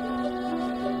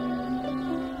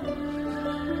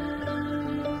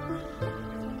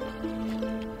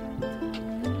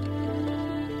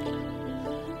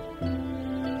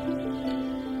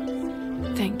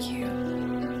 Thank you.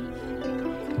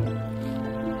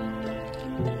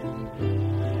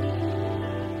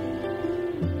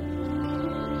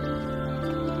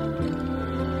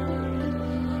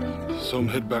 So I'm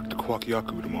head back to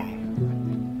Kwakyaku tomorrow.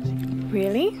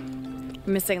 Really?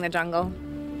 Missing the jungle?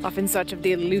 Off in search of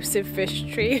the elusive fish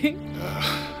tree?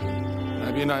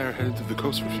 Abby and I are headed to the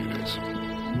coast for a few days.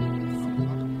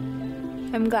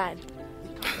 I'm glad.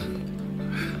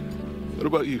 What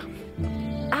about you?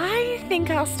 I think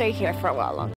I'll stay here for a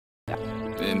while longer.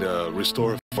 And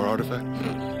restore our artifact?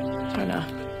 I don't know.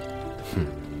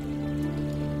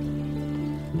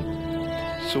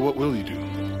 So what will you do?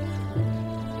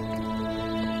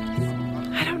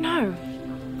 I don't know.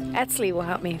 Etzli will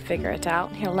help me figure it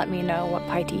out. He'll let me know what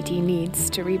Paititi needs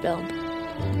to rebuild.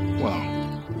 Wow.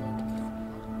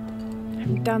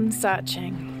 I'm done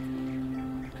searching.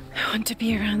 I want to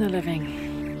be around the living.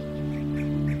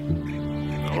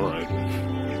 All right.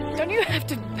 Don't you have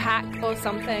to pack or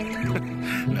something?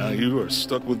 Now you are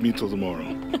stuck with me till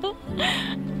tomorrow.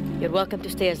 You're welcome to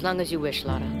stay as long as you wish,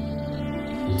 Lara.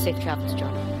 Safe travels,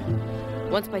 John.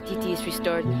 Once Paititi is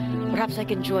restored, perhaps I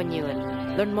can join you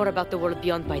and learn more about the world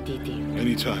beyond Paititi.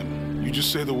 Anytime. You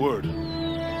just say the word.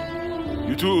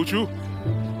 You too, Uchu?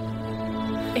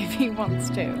 If he wants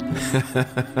to.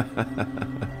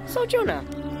 So, Jonah.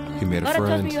 He made a Lara tells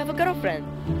friend. me you have a girlfriend.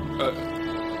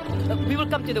 We will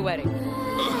come to the wedding.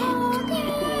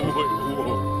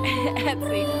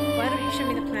 Etzli, why don't you show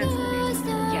me the plans for the new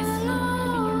system? Yes.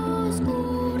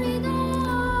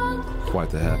 Quite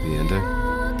the happy ending.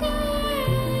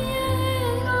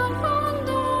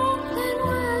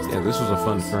 Yeah, this was a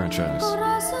fun franchise.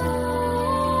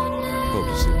 Hope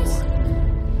to see more.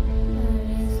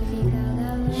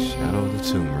 Shadow of the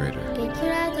Tomb Raider.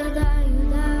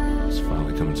 It's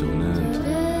finally coming to an end.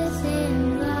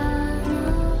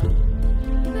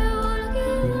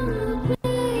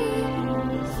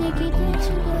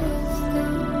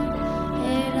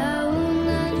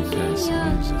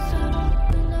 Music.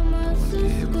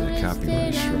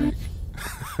 copyright strike.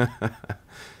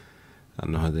 I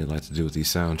know how they like to do with these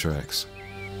soundtracks.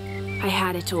 I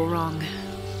had it all wrong.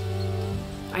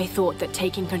 I thought that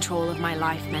taking control of my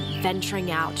life meant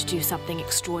venturing out to do something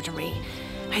extraordinary.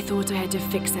 I thought I had to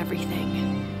fix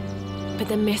everything. But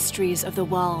the mysteries of the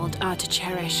world are to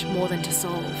cherish more than to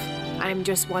solve. I'm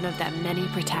just one of their many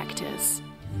protectors.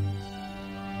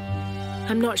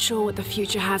 I'm not sure what the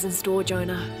future has in store,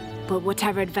 Jonah, but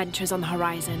whatever adventure's on the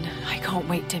horizon, I can't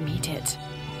wait to meet it.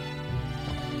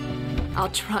 I'll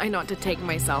try not to take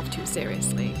myself too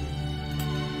seriously.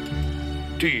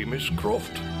 Tea, Miss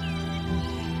Croft.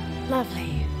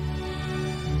 Lovely.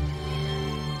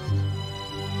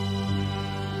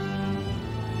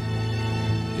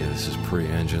 Yeah, this is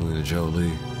pre-Angelina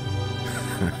Jolie.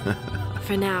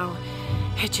 For now,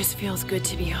 it just feels good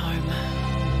to be home.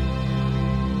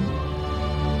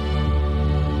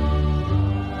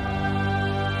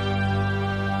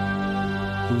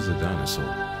 Who's the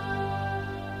dinosaur?